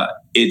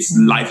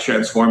life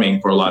transforming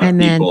for a lot of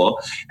people.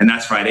 And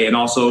that's Friday. And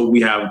also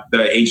we have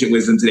the Ancient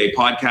Wisdom Today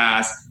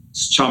podcast,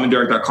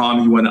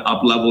 ShamanDurek.com. You want to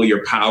up-level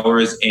your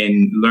powers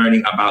in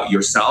learning about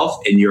yourself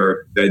and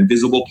the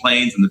invisible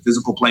planes and the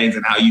physical planes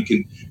and how you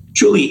can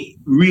truly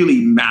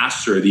really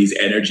master these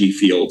energy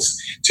fields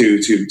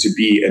to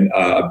be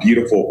a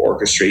beautiful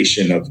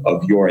orchestration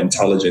of your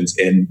intelligence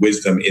and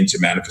wisdom into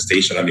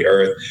manifestation on the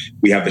earth.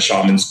 We have the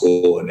Shaman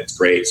School and it's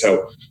great.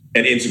 So,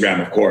 and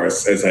Instagram, of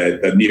course, as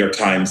the New York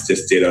Times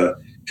just did a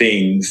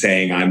thing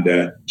saying I'm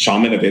the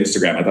shaman of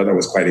Instagram. I thought that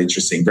was quite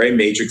interesting. Very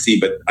matrixy,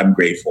 but I'm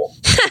grateful.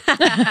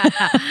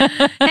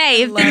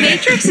 Hey, if the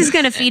Matrix is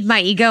going to feed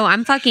my ego,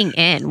 I'm fucking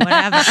in.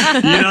 Whatever.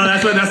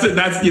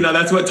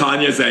 That's what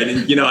Tanya said.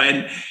 And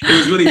and it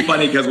was really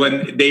funny because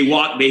when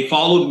they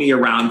followed me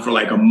around for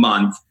like a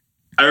month,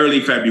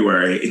 early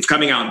February. It's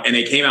coming out, and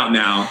it came out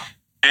now.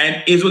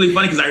 And it's really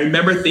funny because I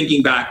remember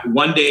thinking back,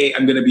 one day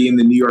I'm going to be in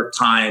the New York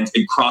Times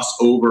and cross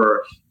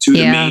over to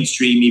the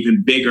mainstream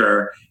even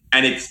bigger.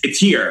 And it's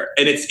here.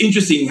 And it's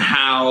interesting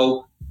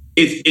how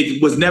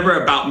it was never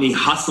about me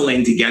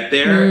hustling to get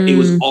there. It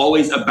was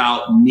always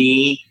about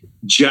me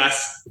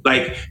just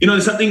like,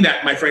 there's something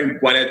that my friend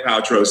Gwyneth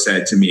Paltrow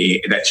said to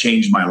me that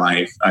changed my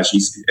life.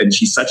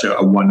 She's such a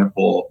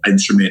wonderful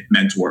instrument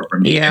mentor for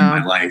me in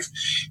my life.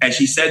 And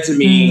she said to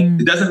me,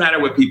 it doesn't matter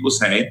what people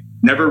say.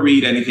 Never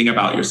read anything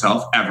about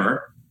yourself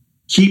ever.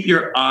 Keep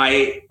your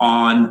eye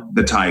on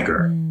the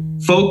tiger.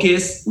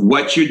 Focus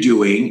what you're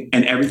doing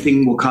and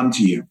everything will come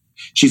to you.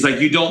 She's like,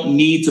 you don't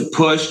need to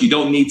push. You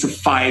don't need to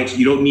fight.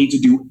 You don't need to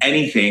do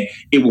anything.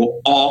 It will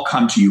all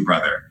come to you,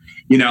 brother.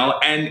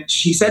 And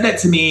she said that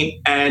to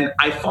me and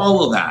I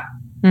follow that.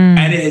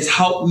 And it has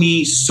helped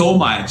me so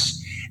much.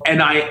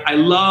 And I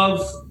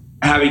love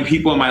having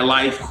people in my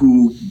life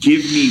who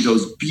give me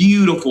those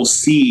beautiful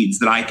seeds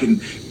that I can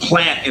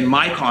plant in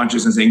my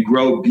consciousness and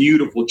grow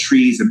beautiful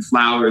trees and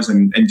flowers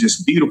and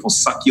just beautiful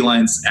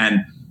succulents.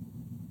 And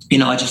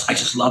I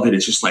just love it.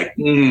 It's just like,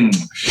 and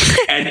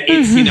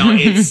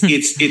it's,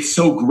 it's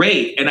so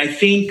great. And I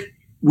think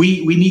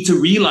we need to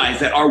realize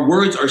that our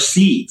words are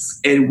seeds,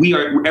 and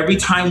every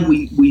time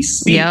we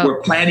speak, we're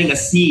planting a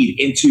seed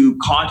into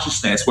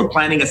consciousness. We're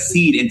planting a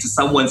seed into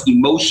someone's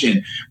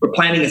emotion. We're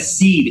planting a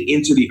seed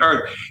into the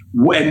earth.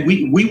 When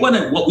we want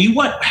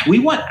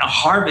a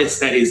harvest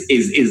that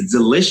is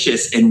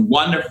delicious and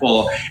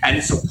wonderful, and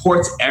it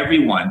supports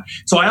everyone.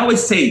 So I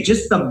always say,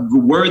 just the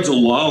words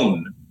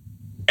alone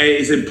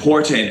is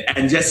important,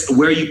 and just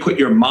where you put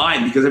your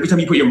mind, because every time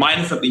you put your mind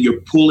in something,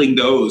 you're pulling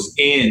those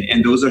in,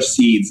 and those are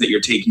seeds that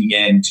you're taking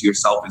in to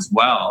yourself as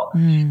well.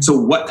 So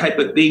what type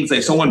of things,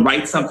 like someone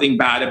writes something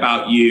bad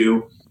about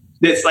you,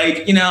 that's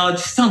like,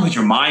 just don't put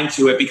your mind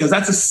to it, because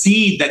that's a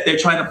seed that they're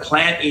trying to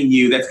plant in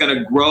you that's going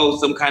to grow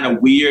some kind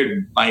of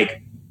weird,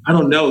 like, I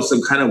don't know,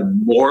 some kind of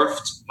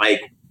morphed,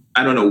 like,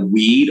 I don't know,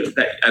 weed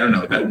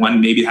that one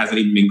maybe hasn't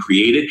even been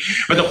created.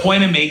 But the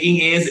point I'm making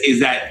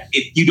is that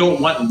you don't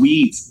want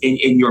weeds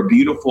in your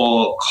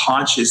beautiful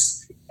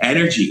conscious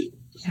energy,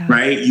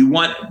 right? You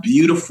want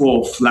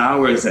beautiful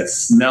flowers that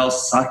smell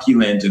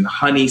succulent and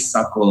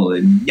honeysuckle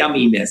and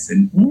yumminess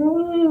and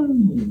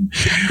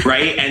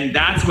right? And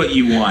that's what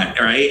you want,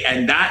 right?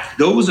 And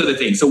those are the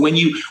things. So when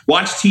you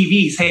watch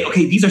TV, say,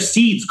 okay, these are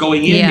seeds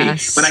going in me.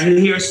 When I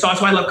hear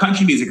that's why I love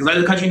country music, because I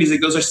love country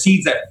music. Those are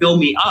seeds that fill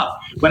me up.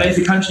 When I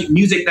see country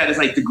music that is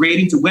like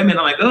degrading to women,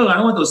 I'm like, oh, I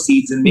don't want those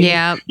seeds in me.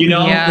 And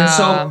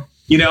so,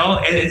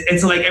 and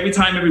so like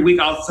every week,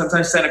 I'll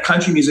sometimes send a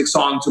country music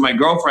song to my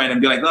girlfriend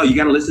and be like, oh, you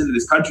got to listen to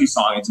this country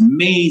song. It's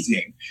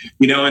amazing.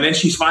 And then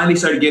she's finally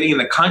started getting in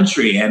the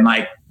country, and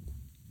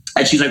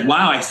she's like,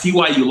 wow, I see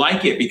why you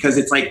like it, because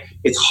it's like,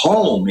 it's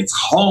home. It's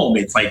home.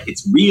 It's like,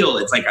 it's real.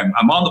 It's like,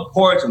 I'm on the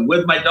porch. I'm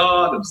with my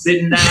dog. I'm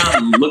sitting down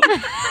and looking.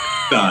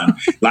 Done.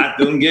 Life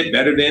doesn't get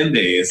better than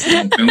this.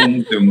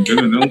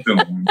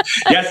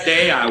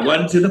 Yesterday, I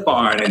went to the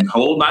barn and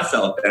hold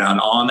myself down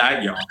all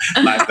night, y'all.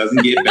 Life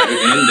doesn't get better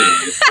than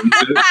this.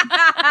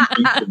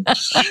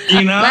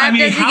 Life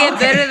doesn't get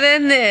better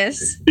than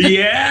this.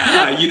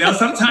 Yeah.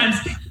 Sometimes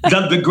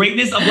the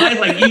greatness of life,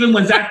 like even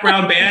when Zach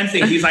Brown Band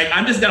sings, he's like,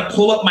 I'm just going to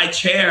pull up my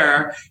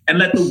chair and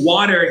let the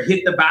water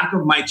hit the back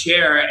of my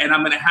chair, and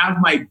I'm going to have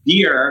my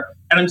beer,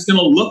 and I'm just going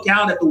to look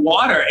out at the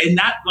water. And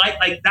that,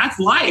 like that's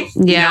life,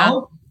 you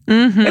know?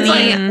 It's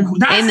like,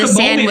 that's in the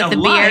sand with the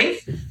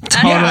life. Beer.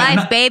 That's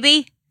life,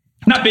 baby.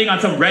 Not being on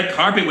some red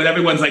carpet when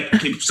everyone's like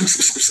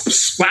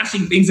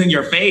splashing things in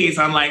your face.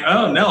 I'm like,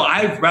 oh no,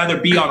 I'd rather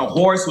be on a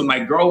horse with my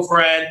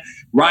girlfriend,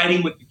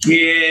 riding with the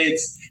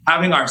kids,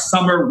 having our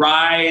summer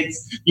rides,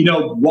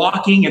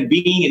 walking and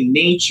being in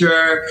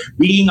nature,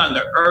 being on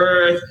the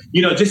earth,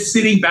 just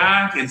sitting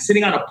back and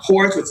sitting on a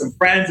porch with some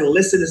friends and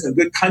listening to some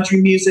good country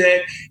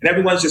music, and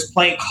everyone's just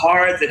playing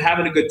cards and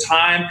having a good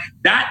time.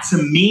 That, to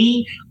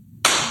me,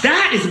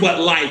 that is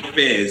what life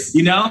is,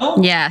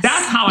 Yes.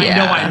 That's how I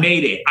know I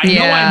made it. I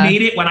know I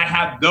made it when I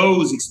have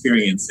those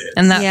experiences.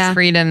 And that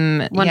freedom,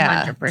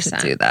 100%.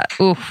 to do that.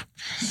 Oof.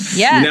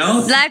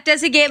 Yes. Life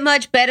doesn't get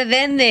much better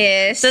than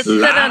this. Life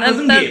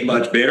doesn't get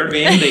much better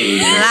than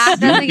this. Life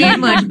doesn't get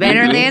much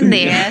better than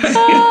this.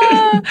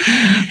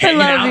 I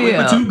love you. With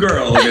the two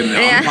girls on the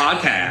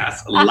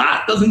podcast.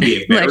 Life doesn't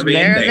get better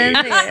than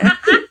this.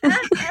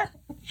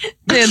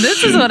 Dude,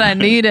 this is what I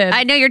needed.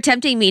 I know you're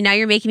tempting me. Now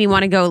you're making me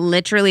want to go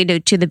literally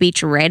to the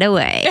beach right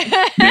away.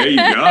 There you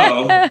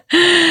go.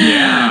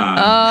 Yeah.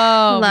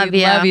 Oh,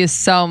 love you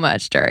so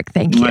much, Dirk.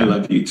 Thank you. I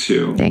love you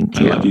too. Thank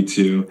you. I love you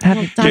too.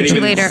 We'll talk to you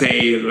later.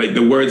 Say, like,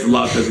 the words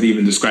love doesn't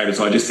even describe it,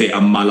 so I just say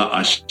Amala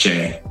Ashe.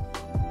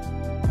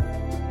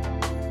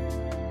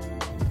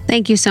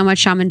 Thank you so much,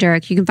 Shaman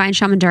Durek. You can find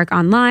Shaman Durek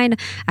online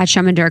at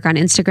Shaman Durek on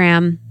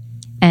Instagram.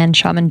 And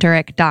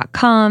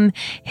shamandurek.com.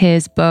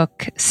 His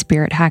book,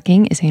 Spirit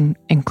Hacking, is an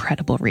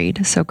incredible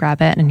read. So grab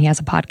it. And he has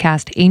a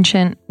podcast,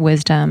 Ancient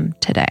Wisdom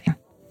Today.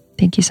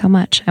 Thank you so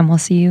much. And we'll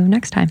see you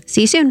next time. See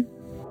you soon.